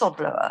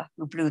whistleblower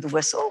who blew the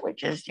whistle,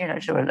 which is,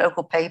 to a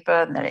local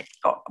paper, and then it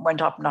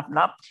went up and up and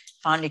up,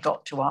 finally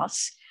got to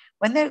us.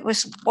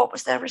 What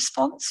was their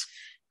response?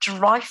 To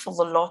rifle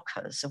the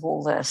lockers of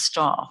all their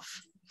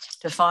staff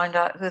to find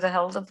out who the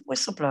hell the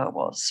whistleblower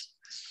was.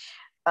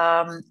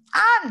 And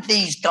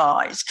these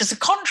guys, because the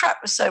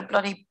contract was so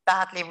bloody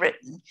badly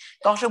written,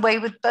 got away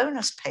with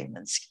bonus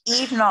payments,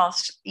 even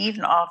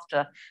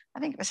after I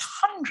think it was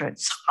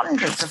hundreds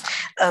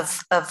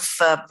of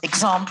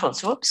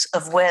examples,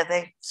 of where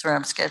they, sorry,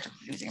 I'm scared of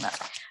losing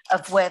that,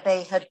 of where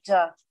they had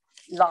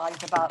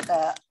lied about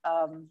the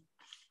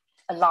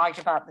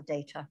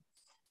data.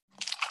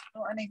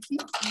 Well, and I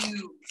think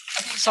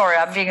sorry,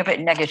 I'm being a bit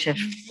negative.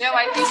 No,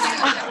 I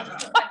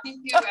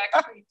think you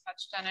actually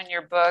touched on in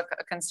your book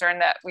a concern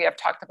that we have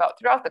talked about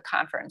throughout the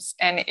conference,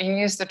 and you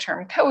use the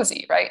term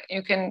cozy, right?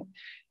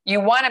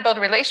 You want to build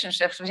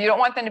relationships, but you don't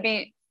want them to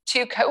be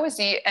too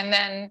cozy and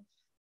then,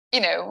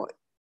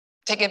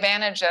 take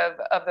advantage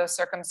of those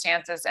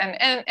circumstances.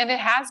 And it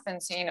has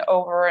been seen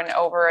over and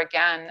over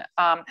again.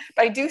 But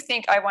I do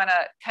think I want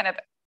to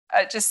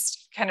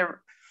just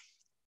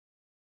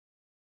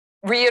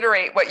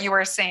reiterate what you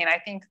were saying. I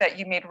think that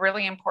you made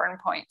really important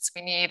points.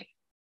 We need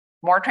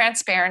more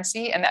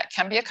transparency, and that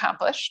can be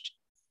accomplished.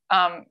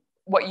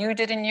 What you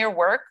did in your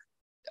work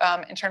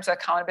in terms of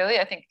accountability,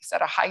 I think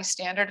set a high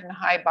standard and a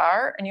high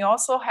bar. And you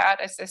also had,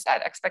 as I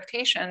said,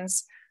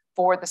 expectations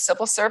for the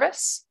civil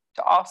service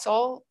to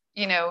also,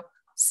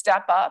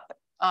 step up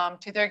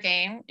to their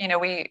game.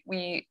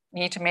 We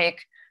need to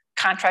make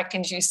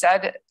contracting, as you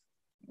said,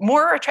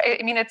 more.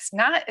 It's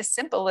not as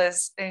simple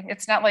as,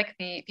 it's not like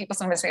the people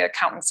sometimes say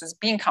accountants as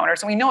bean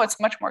counters, and we know it's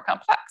much more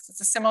complex.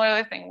 It's a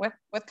similar thing with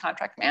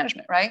contract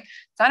management, right?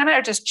 It's not a matter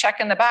of just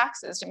checking the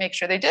boxes to make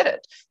sure they did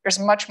it. There's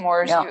much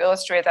more, as you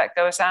illustrate, that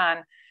goes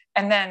on.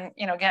 And then,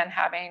 again,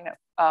 having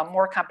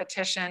more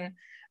competition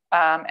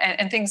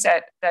and things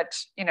that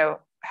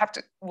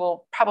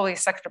will probably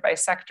sector by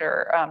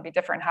sector be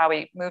different how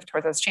we move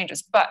toward those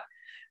changes. But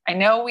I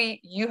know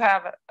you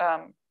have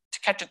to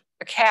catch a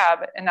cab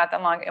and not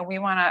that long, and we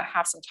want to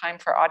have some time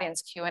for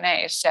audience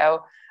Q&A.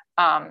 So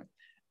I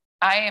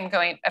am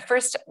going, at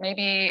first,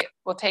 maybe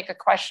we'll take a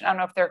question. I don't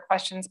know if there are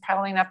questions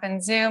piling up in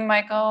Zoom,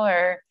 Michael,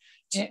 or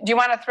do you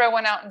want to throw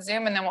one out in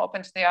Zoom and then we'll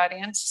open to the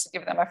audience to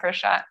give them a first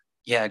shot?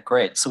 Yeah,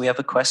 great. So we have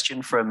a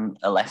question from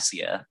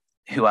Alessia,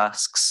 who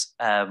asks,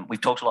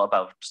 we've talked a lot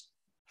about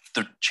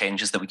the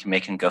changes that we can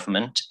make in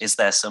government. Is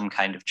there some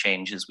kind of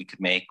changes we could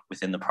make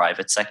within the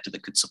private sector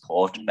that could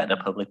support better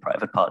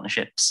public-private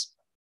partnerships?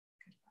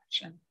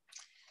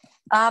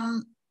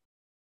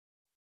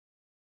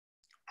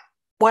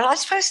 Well, I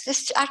suppose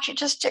this actually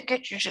just to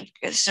get you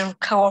to some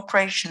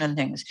cooperation and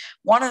things.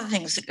 One of the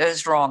things that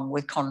goes wrong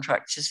with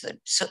contracts is that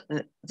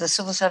the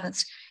civil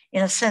servants,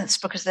 in a sense,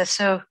 because they're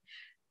so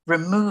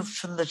removed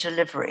from the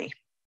delivery,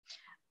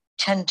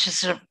 tend to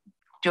sort of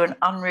do an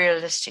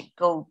unrealistic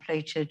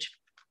gold-plated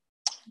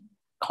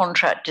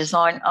contract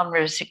design,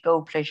 unrealistic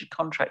gold-plated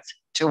contracts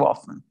too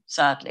often,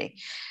 sadly.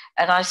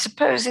 And I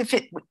suppose if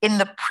it in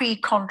the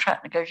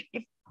pre-contract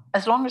negotiation,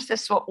 as long as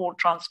this were all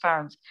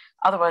transparent,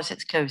 otherwise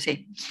it's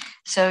cozy.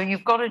 So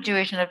you've got to do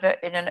it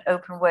in an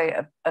open way.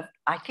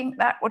 I think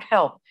that would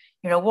help.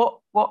 You know,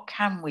 what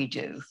can we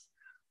do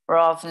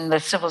rather than the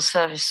civil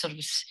service sort of,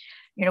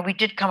 you know, we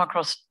did come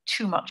across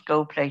too much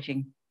gold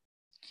plating.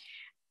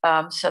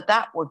 So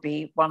that would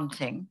be one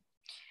thing.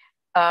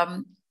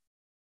 I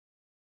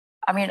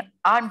mean,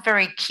 I'm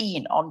very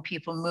keen on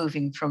people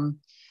moving from,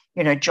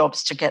 you know,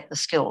 jobs to get the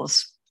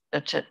skills,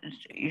 to,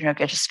 you know,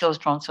 get a skills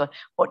transfer.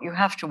 What you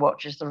have to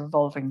watch is the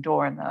revolving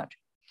door in that.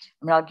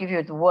 I mean, I'll give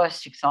you the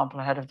worst example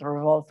I had of the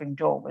revolving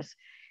door was,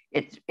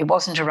 it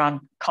wasn't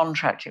around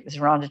contract, it was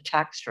around a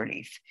tax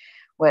relief,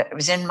 where it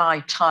was in my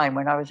time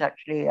when I was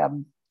actually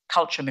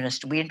culture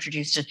minister. We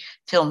introduced a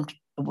film,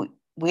 no,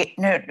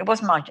 it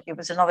wasn't mine, it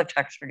was another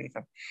tax relief.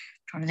 I'm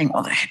trying to think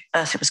what the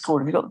earth it was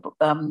called. Have you got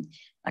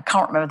I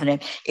can't remember the name.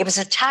 It was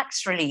a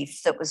tax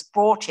relief that was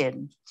brought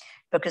in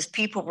because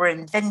people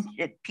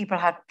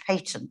had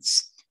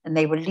patents and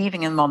they were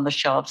leaving them on the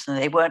shelves and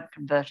they weren't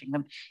converting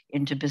them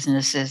into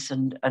businesses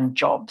and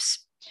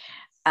jobs.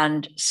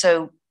 And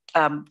so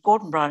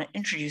Gordon Brown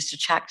introduced a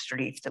tax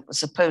relief that was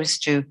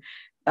supposed to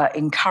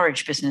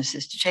encourage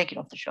businesses to take it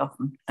off the shelf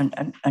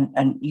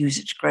and use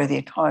it to grow the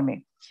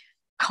economy.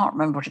 Can't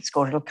remember what it's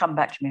called. It'll come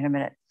back to me in a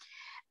minute.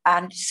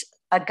 And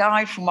a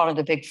guy from one of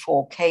the big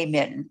four came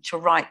in to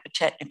write the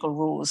technical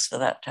rules for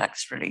that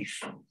tax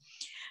relief,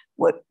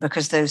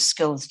 because those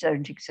skills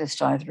don't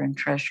exist either in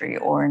Treasury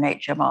or in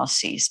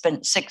HMRC.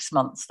 Spent 6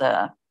 months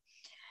there.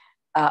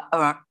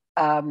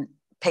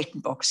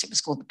 Patent box, it was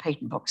called the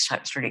patent box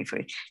tax relief.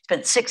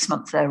 Spent 6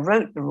 months there,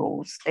 wrote the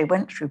rules. They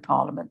went through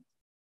Parliament.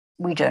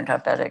 We don't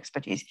have that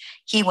expertise.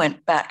 He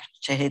went back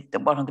to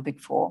one of the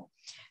big four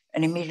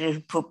and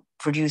immediately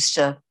produced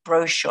a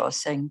brochure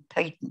saying,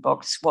 patent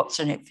box, what's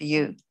in it for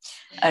you?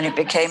 And it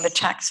became a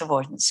tax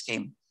avoidance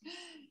scheme.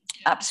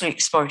 Absolutely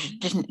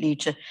exploited, didn't lead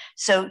to.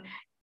 So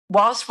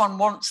whilst one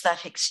wants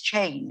that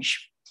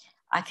exchange,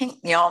 I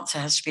think the answer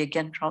has to be,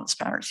 again,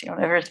 transparency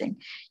on everything.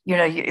 You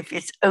know, if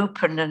it's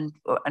open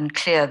and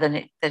clear,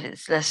 then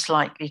it's less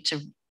likely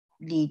to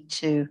lead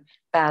to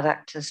bad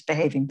actors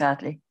behaving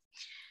badly.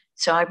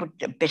 So I would,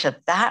 a bit of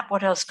that.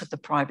 What else could the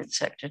private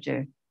sector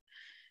do?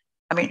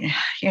 I mean,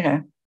 you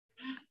know,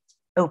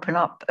 open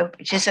up.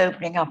 It is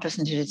opening up,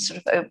 isn't it? It's sort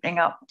of opening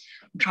up.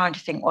 I'm trying to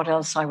think what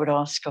else I would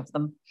ask of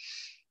them.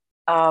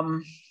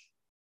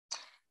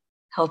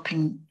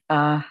 Helping.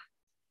 And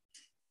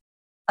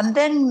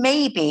then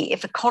maybe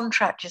if a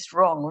contract is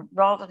wrong,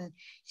 rather than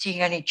seeing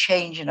any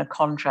change in a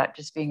contract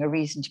as being a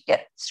reason to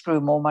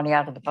screw more money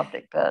out of the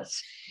public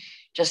purse,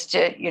 just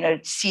to, you know,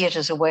 see it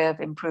as a way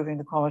of improving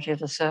the quality of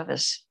the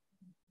service.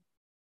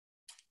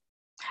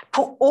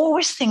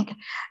 Always think,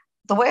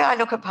 the way I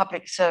look at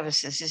public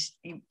services is,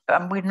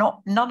 and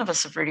none of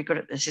us are really good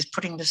at this, is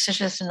putting the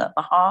citizen at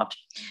the heart.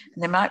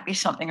 And there might be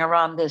something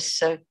around this.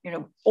 So, you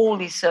know, all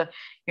these,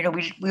 you know,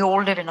 we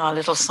all live in our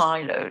little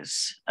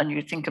silos, and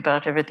you think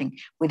about everything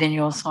within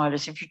your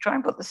silos. If you try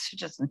and put the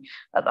citizen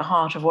at the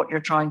heart of what you're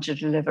trying to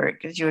deliver,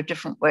 it gives you a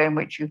different way in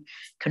which you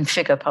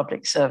configure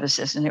public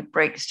services, and it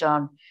breaks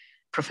down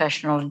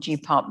professional and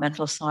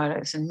departmental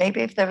silos. And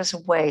maybe if there was a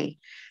way,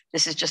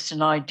 this is just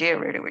an idea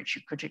really, which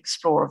you could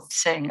explore, of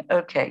saying,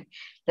 okay,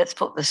 let's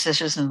put the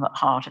citizen at the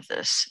heart of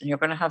this. And you're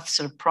going to have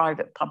sort of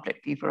private,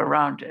 public people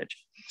around it.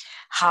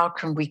 How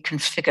can we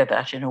configure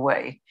that in a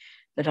way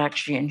that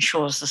actually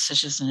ensures the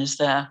citizen is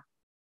there?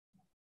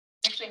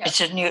 It's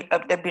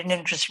there'd be an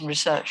interesting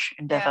research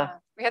endeavor. Yeah,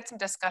 we had some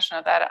discussion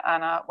of that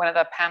on one of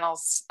the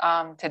panels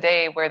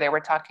today, where they were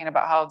talking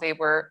about how they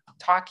were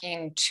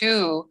talking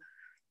to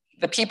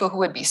the people who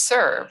would be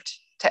served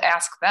to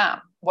ask them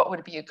what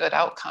would be a good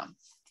outcome.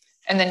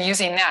 And then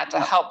using that to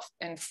help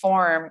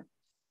inform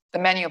the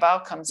menu of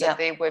outcomes that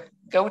they would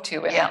go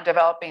to in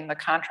developing the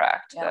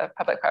contract, the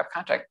public-private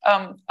contract.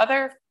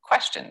 Other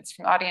questions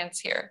from the audience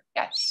here?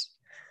 Yes.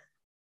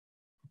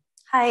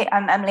 Hi,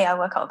 I'm Emily. I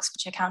work at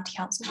Oxfordshire County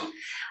Council.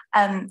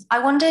 I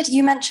wondered,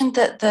 you mentioned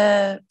that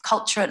the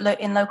culture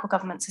in local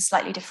governments is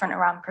slightly different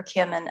around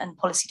procurement and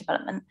policy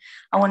development.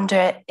 I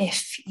wonder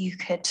if you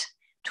could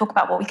talk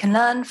about what we can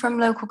learn from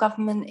local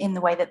government in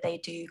the way that they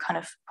do kind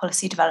of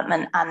policy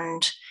development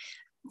and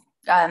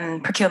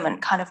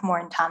procurement kind of more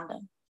in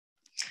tandem.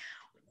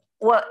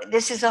 Well,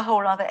 this is a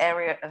whole other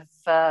area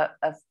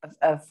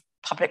of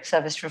public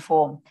service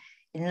reform.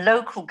 In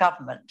local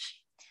government,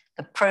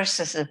 the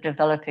process of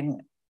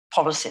developing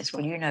policies,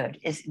 well, you know, it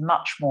is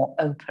much more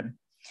open.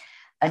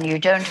 And you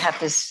don't have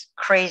this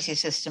crazy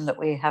system that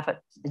we have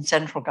in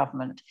central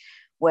government,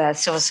 where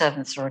civil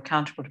servants are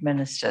accountable to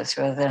ministers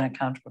who are then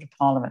accountable to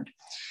Parliament.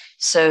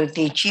 So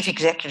the chief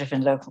executive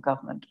in local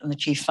government and the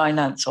chief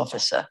finance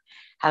officer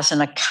has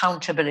an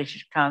accountability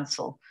to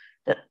council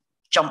that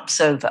jumps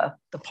over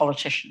the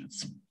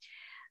politicians.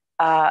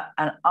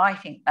 And I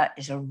think that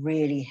is a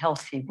really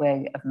healthy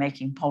way of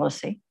making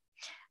policy.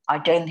 I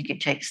don't think it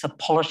takes the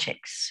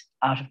politics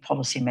out of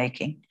policy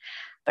making,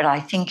 but I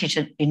think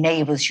it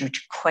enables you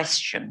to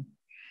question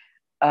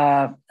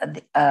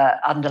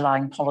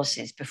underlying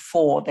policies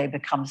before they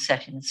become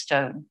set in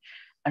stone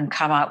and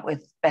come out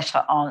with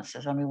better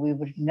answers. I mean, we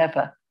would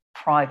never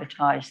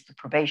privatize the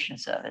probation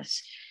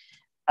service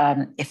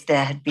if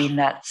there had been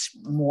that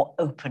more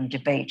open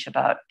debate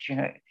about,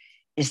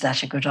 is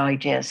that a good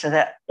idea? So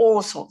there are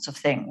all sorts of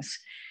things.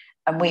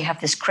 And we have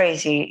this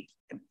crazy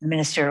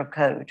ministerial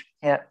code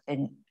here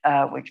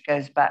which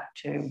goes back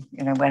to,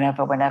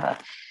 whenever,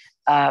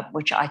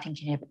 which I think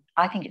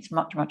it's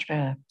much, much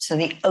better. So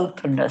the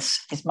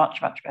openness is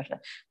much, much better.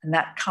 And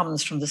that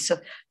comes from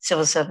the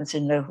civil servants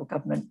in local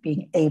government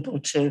being able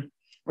to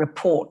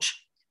report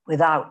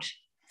without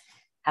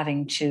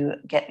having to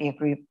get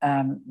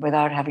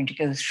without having to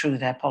go through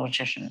their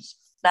politicians.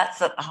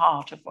 That's at the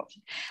heart of what.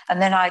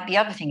 And then the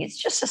other thing,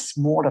 it's just a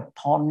smaller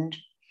pond.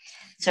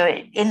 So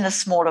in the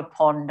smaller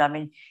pond, I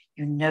mean,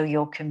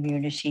 your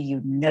community,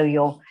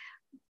 your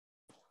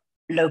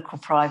local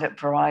private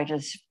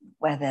providers,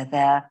 where they're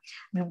there.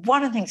 I mean,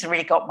 one of the things that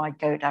really got my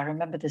goat, I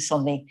remember this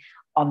on the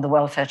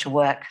welfare to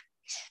work,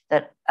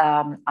 that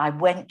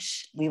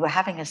we were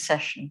having a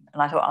session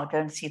and I thought I'll go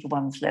and see the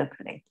ones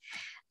locally.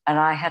 And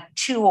I had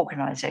two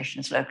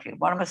organizations locally.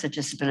 One was a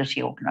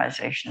disability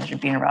organization that had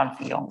been around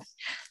for years.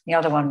 The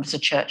other one was a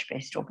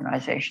church-based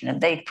organization, and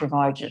they'd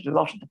provided a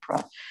lot of the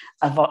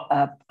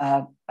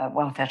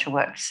welfare to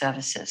work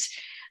services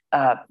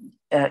to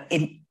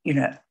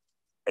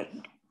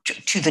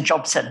the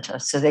job centre.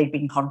 So they'd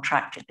been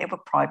contracted. They were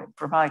private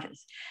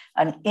providers.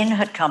 And in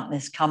had come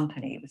this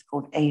company, it was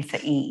called A for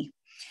E,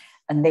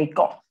 and they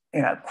got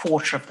a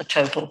quarter of the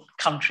total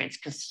countries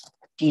because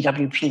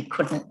DWP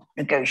couldn't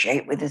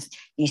negotiate with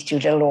these two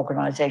little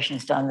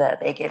organizations down there.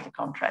 They gave the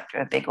contract to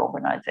a big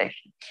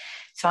organization.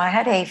 So I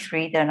had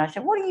A3 there and I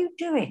said, what are you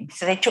doing?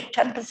 So they took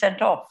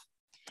 10% off.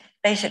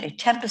 Basically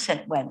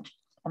 10% went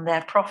on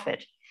their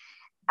profit.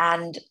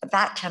 And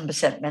that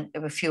 10% meant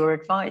there were fewer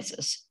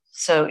advisors.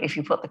 So if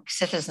you put the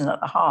citizen at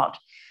the heart,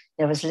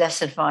 there was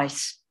less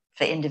advice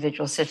for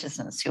individual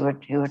citizens who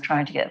were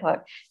trying to get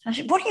work. And I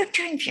said, what are you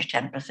doing for your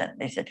 10%?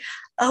 They said,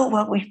 oh,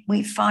 well,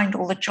 we find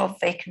all the job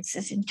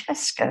vacancies in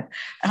Tesco.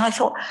 And I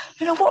thought,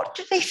 what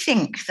do they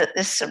think that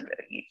this, of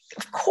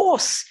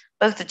course,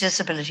 both the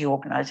disability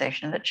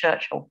organisation and the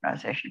church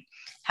organisation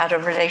had a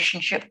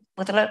relationship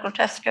with the local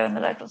Tesco and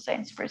the local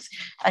Sainsbury's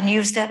and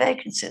used their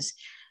vacancies.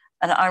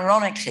 And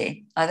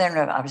ironically, I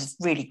was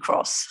really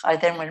cross. I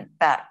then went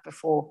back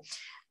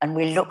and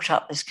we looked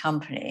up this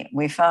company.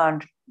 We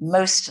found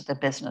most of the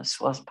business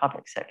was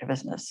public sector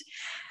business.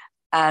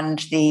 And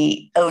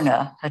the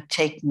owner had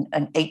taken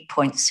an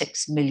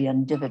 8.6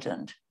 million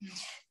dividend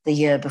the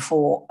year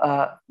before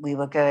we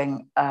were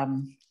going,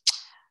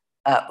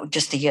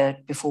 just a year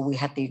before we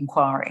had the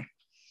inquiry.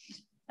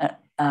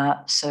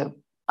 So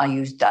I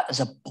used that as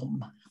a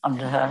bomb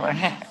under her.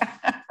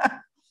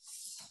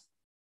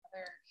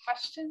 Other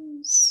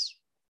questions?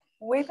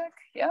 Way back?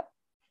 Yep.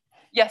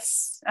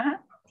 Yes.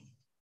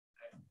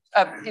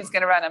 He's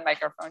going to run a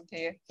microphone to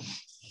you.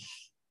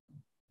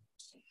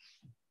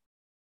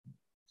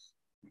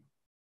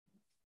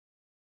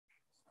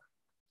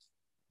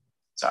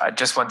 So I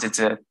just wanted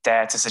to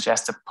dare to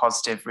suggest a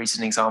positive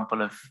recent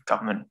example of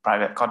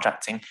government-private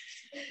contracting.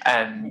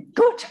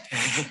 Good.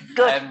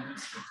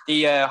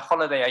 The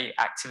holiday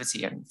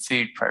activity and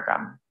food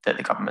programme that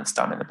the government's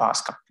done in the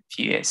past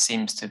few years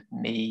seems to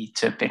me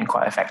to have been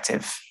quite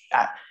effective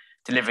at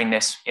delivering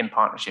this in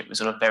partnership with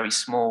sort of very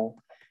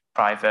small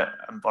private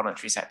and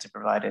voluntary sector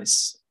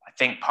providers. I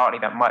think partly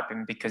that might have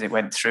been because it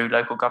went through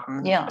local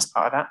government as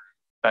part of that.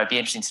 But it'd be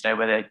interesting to know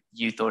whether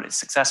you thought it's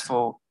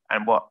successful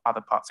and what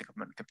other parts of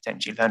government could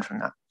potentially learn from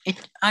that.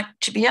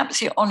 To be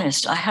absolutely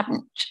honest, I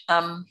haven't,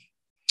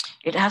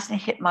 it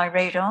hasn't hit my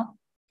radar,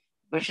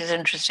 which is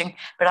interesting,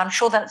 but I'm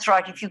sure that's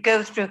right. If you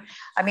go through,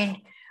 I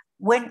mean,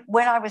 when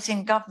I was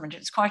in government,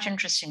 it's quite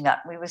interesting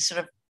that we were sort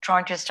of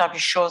trying to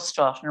establish Sure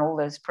Start and all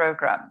those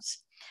programs.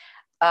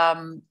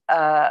 And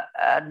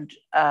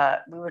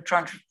we were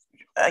trying to,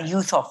 a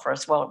youth offer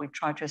as well. We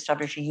tried to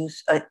establish a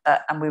youth,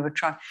 and we were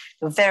trying,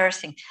 there were various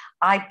things.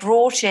 I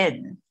brought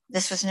in,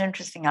 this was an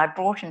interesting, I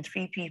brought in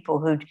three people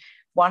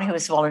one who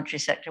was voluntary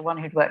sector, one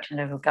who'd worked in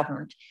local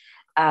government,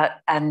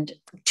 and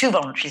two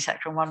voluntary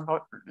sector and one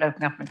local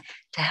government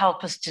to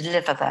help us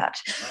deliver that,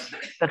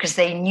 because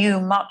they knew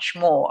much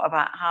more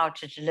about how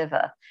to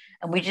deliver.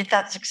 And we did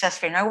that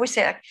successfully. And I always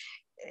say,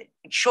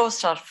 Sure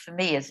Start for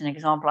me as an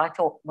example, I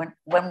thought when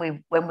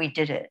we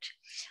did it,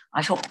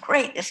 I thought,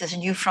 great, this is a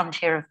new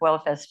frontier of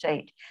welfare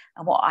state.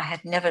 And what I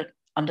had never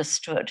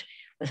understood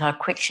was how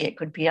quickly it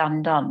could be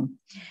undone.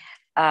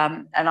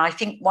 And I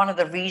think one of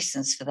the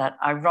reasons for that,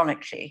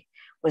 ironically,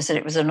 was that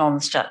it was a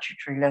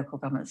non-statutory local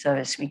government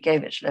service. We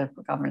gave it to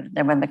local government. And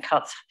then when the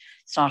cuts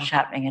started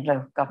happening in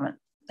local government,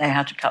 they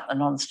had to cut the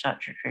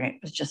non-statutory.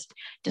 It was just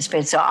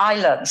disappeared. So I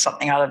learned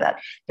something out of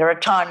that. There are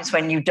times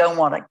when you don't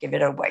want to give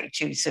it away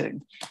too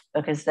soon,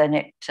 because then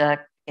it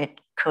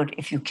could,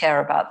 if you care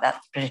about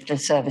that particular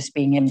service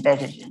being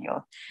embedded in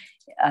your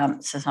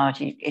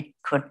society, it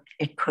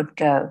could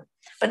go.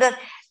 But then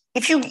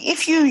if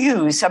you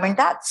use, I mean,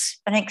 that's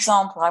an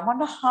example. I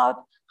wonder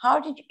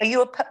are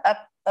you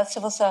a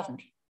civil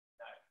servant?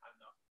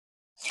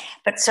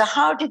 But so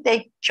how did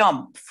they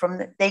jump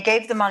from, they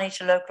gave the money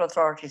to local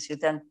authorities who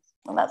then,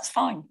 well, that's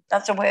fine.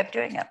 That's a way of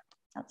doing it.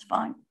 That's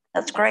fine.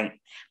 That's great.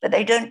 But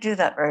they don't do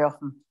that very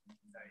often.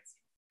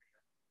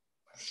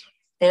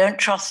 They don't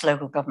trust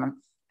local government.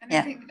 And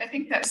I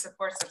think that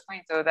supports the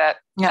point, though, that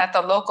at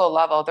the local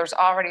level, there's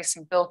already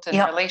some built-in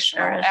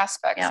relational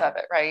aspects of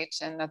it, right?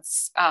 And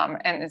that's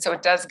and so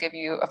it does give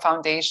you a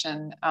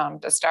foundation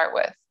to start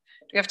with.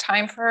 Do you have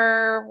time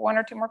for one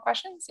or two more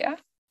questions? Yeah.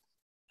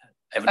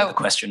 I have another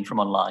question from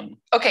online.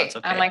 Okay,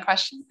 online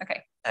question.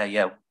 Okay.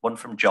 Yeah, one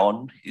from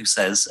John who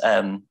says,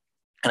 and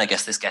I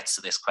guess this gets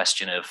to this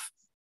question of,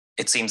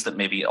 it seems that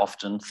maybe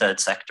often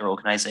third sector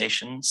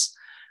organizations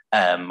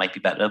might be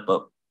better,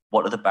 but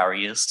what are the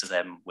barriers to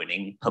them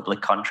winning public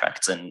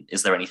contracts? And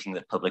is there anything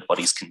that public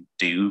bodies can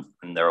do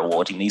when they're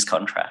awarding these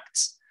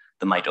contracts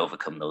that might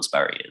overcome those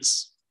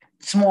barriers?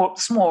 Smaller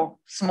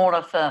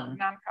firm.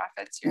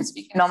 Nonprofits, you're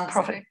speaking.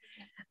 Nonprofit.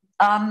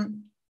 I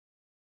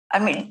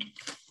mean,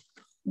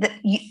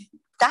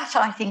 that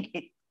I think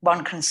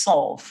one can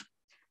solve,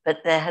 but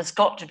there has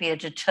got to be a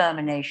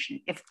determination.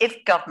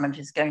 If government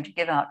is going to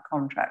give out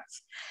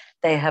contracts,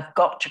 they have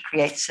got to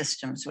create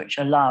systems which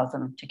allow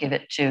them to give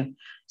it to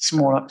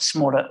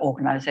smaller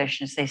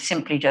organizations. They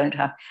simply don't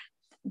have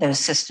those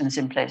systems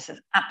in place.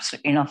 There's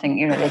absolutely nothing,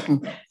 you know, they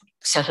can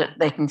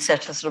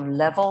set a sort of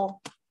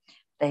level,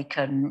 they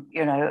can,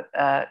 you know,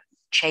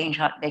 change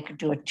how they could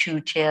do a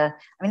 2-tier.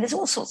 I mean, there's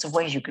all sorts of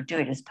ways you could do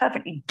it. It's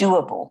perfectly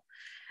doable.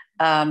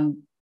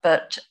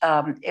 But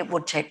it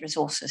would take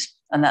resources,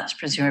 and that's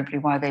presumably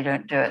why they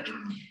don't do it.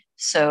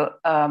 So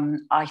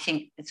I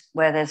think it's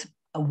where there's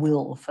a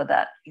will for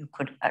that, you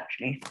could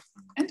actually.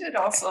 And it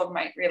also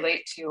might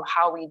relate to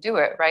how we do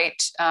it, right?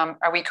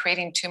 Are we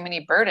creating too many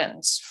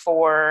burdens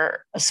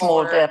for a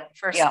small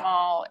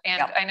small?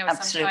 And I know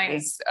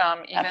sometimes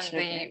even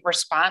the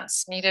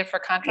response needed for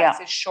contracts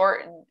is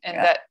short, and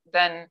that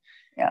then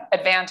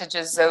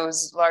advantages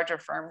those larger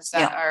firms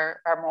that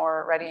are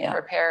more ready and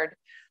prepared.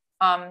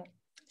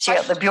 So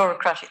the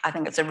bureaucratic, I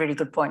think it's a really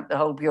good point. The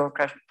whole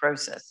bureaucratic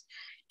process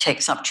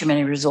takes up too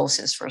many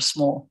resources for a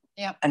small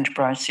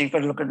enterprise. So you've got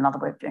to look at another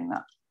way of doing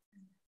that.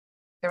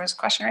 There was a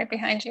question right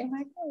behind you,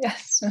 Michael.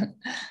 Yes.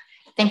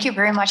 Thank you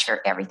very much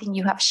for everything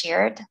you have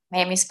shared. My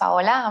name is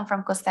Paola. I'm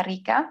from Costa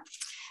Rica.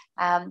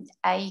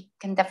 I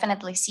can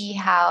definitely see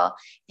how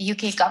the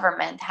UK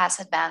government has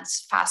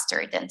advanced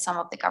faster than some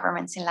of the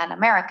governments in Latin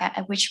America,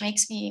 and which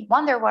makes me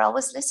wonder, while I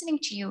was listening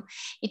to you,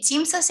 it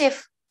seems as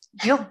if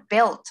you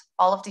built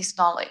all of this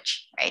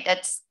knowledge, right?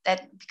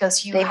 That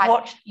because you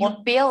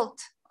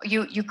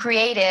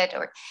created,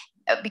 or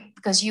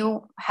because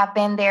you have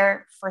been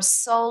there for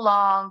so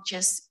long,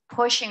 just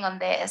pushing on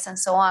this and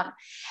so on.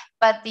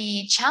 But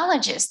the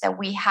challenges that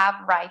we have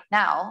right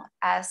now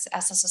as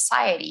a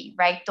society,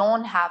 right,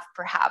 don't have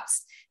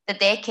perhaps the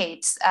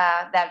decades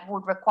that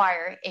would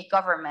require a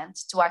government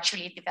to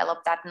actually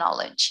develop that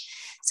knowledge.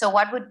 So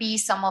what would be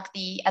some of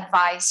the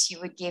advice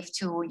you would give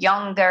to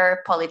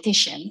younger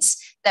politicians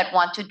that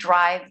want to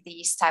drive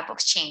these type of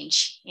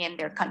change in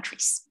their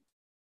countries?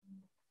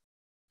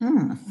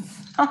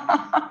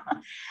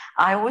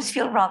 I always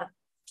feel rather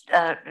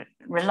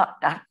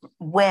reluctant,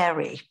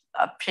 wary,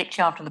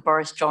 particularly after the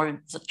Boris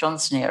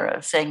Johnson era,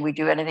 of saying we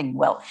do anything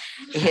well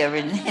here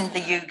in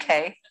the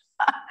UK,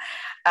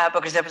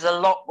 because there was a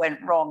lot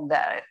went wrong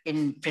there,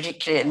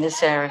 particularly in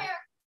this area.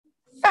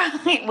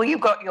 Well, you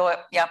got your,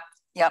 yep.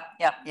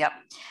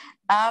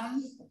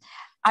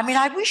 I mean,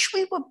 I wish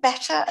we were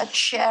better at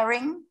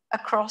sharing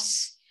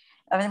across.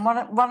 I mean,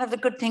 one of the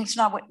good things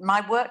now,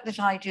 my work that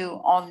I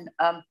do on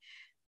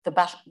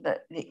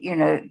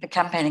the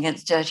campaign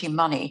against dirty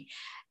money,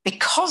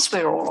 because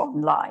we're all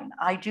online,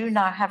 I do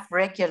now have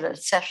regular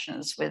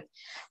sessions with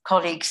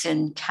colleagues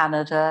in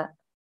Canada,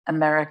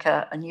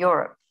 America, and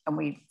Europe, and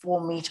we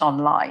all meet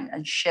online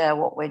and share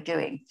what we're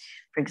doing.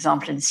 For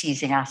example, in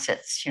seizing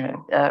assets,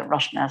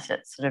 Russian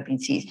assets that have been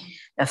seized,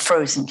 they're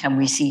frozen. Can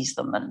we seize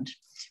them and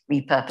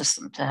repurpose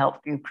them to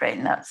help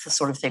Ukraine? That's the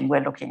sort of thing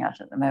we're looking at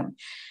the moment.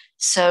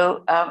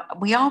 So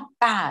we are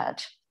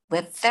bad.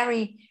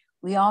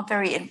 We are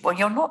very, well,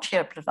 you're not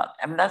here,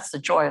 I mean, that's the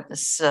joy of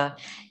this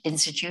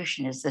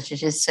institution, is that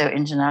it is so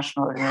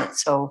international in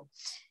its whole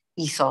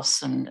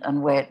ethos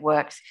and way it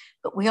works.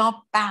 But we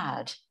are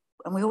bad.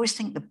 And we always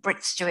think the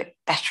Brits do it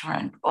better,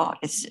 and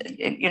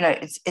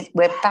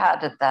we're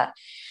bad at that.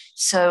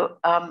 So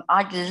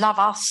I'd love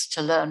us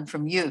to learn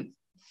from you,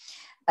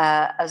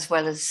 as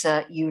well as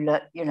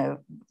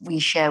we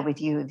share with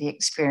you the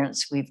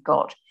experience we've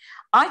got.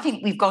 I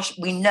think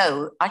we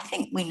know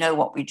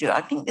what we do.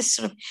 I think this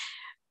sort of,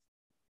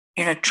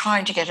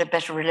 trying to get a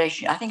better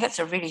relation, I think it's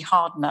a really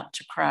hard nut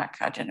to crack.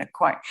 I don't know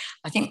quite.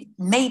 I think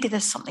maybe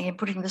there's something in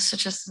putting the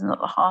citizen at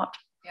the heart.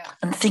 Yeah.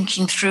 And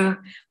thinking through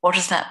what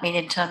does that mean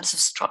in terms of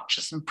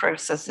structures and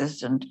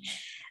processes and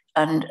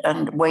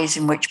ways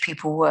in which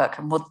people work,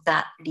 and would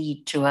that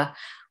lead to a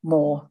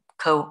more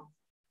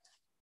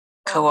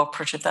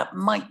cooperative? That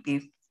might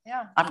be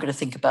Yeah. I'm going to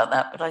think about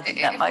that, but I think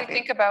that might be. If we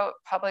think about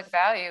public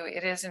value,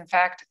 it is in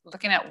fact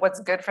looking at what's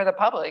good for the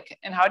public.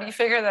 And how do you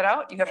figure that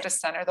out? You have to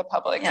center the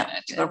public in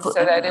it. And so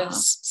that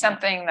is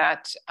something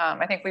that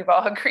I think we've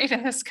all agreed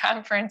in this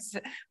conference.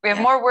 We have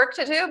more work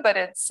to do, but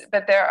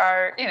there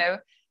are,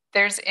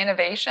 there's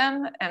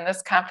innovation, and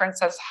this conference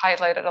has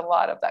highlighted a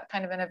lot of that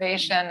kind of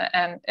innovation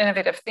and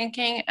innovative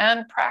thinking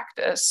and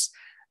practice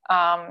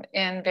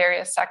in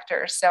various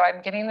sectors. So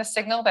I'm getting the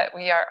signal that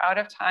we are out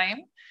of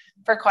time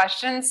for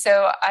questions.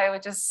 So I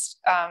would just,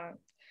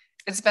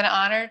 it's been an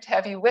honor to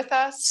have you with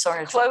us.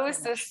 Sorry to close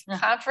this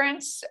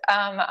conference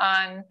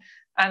on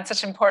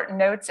such important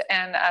notes.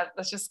 And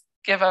let's just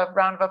give a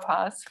round of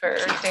applause for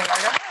Dame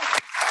Margaret.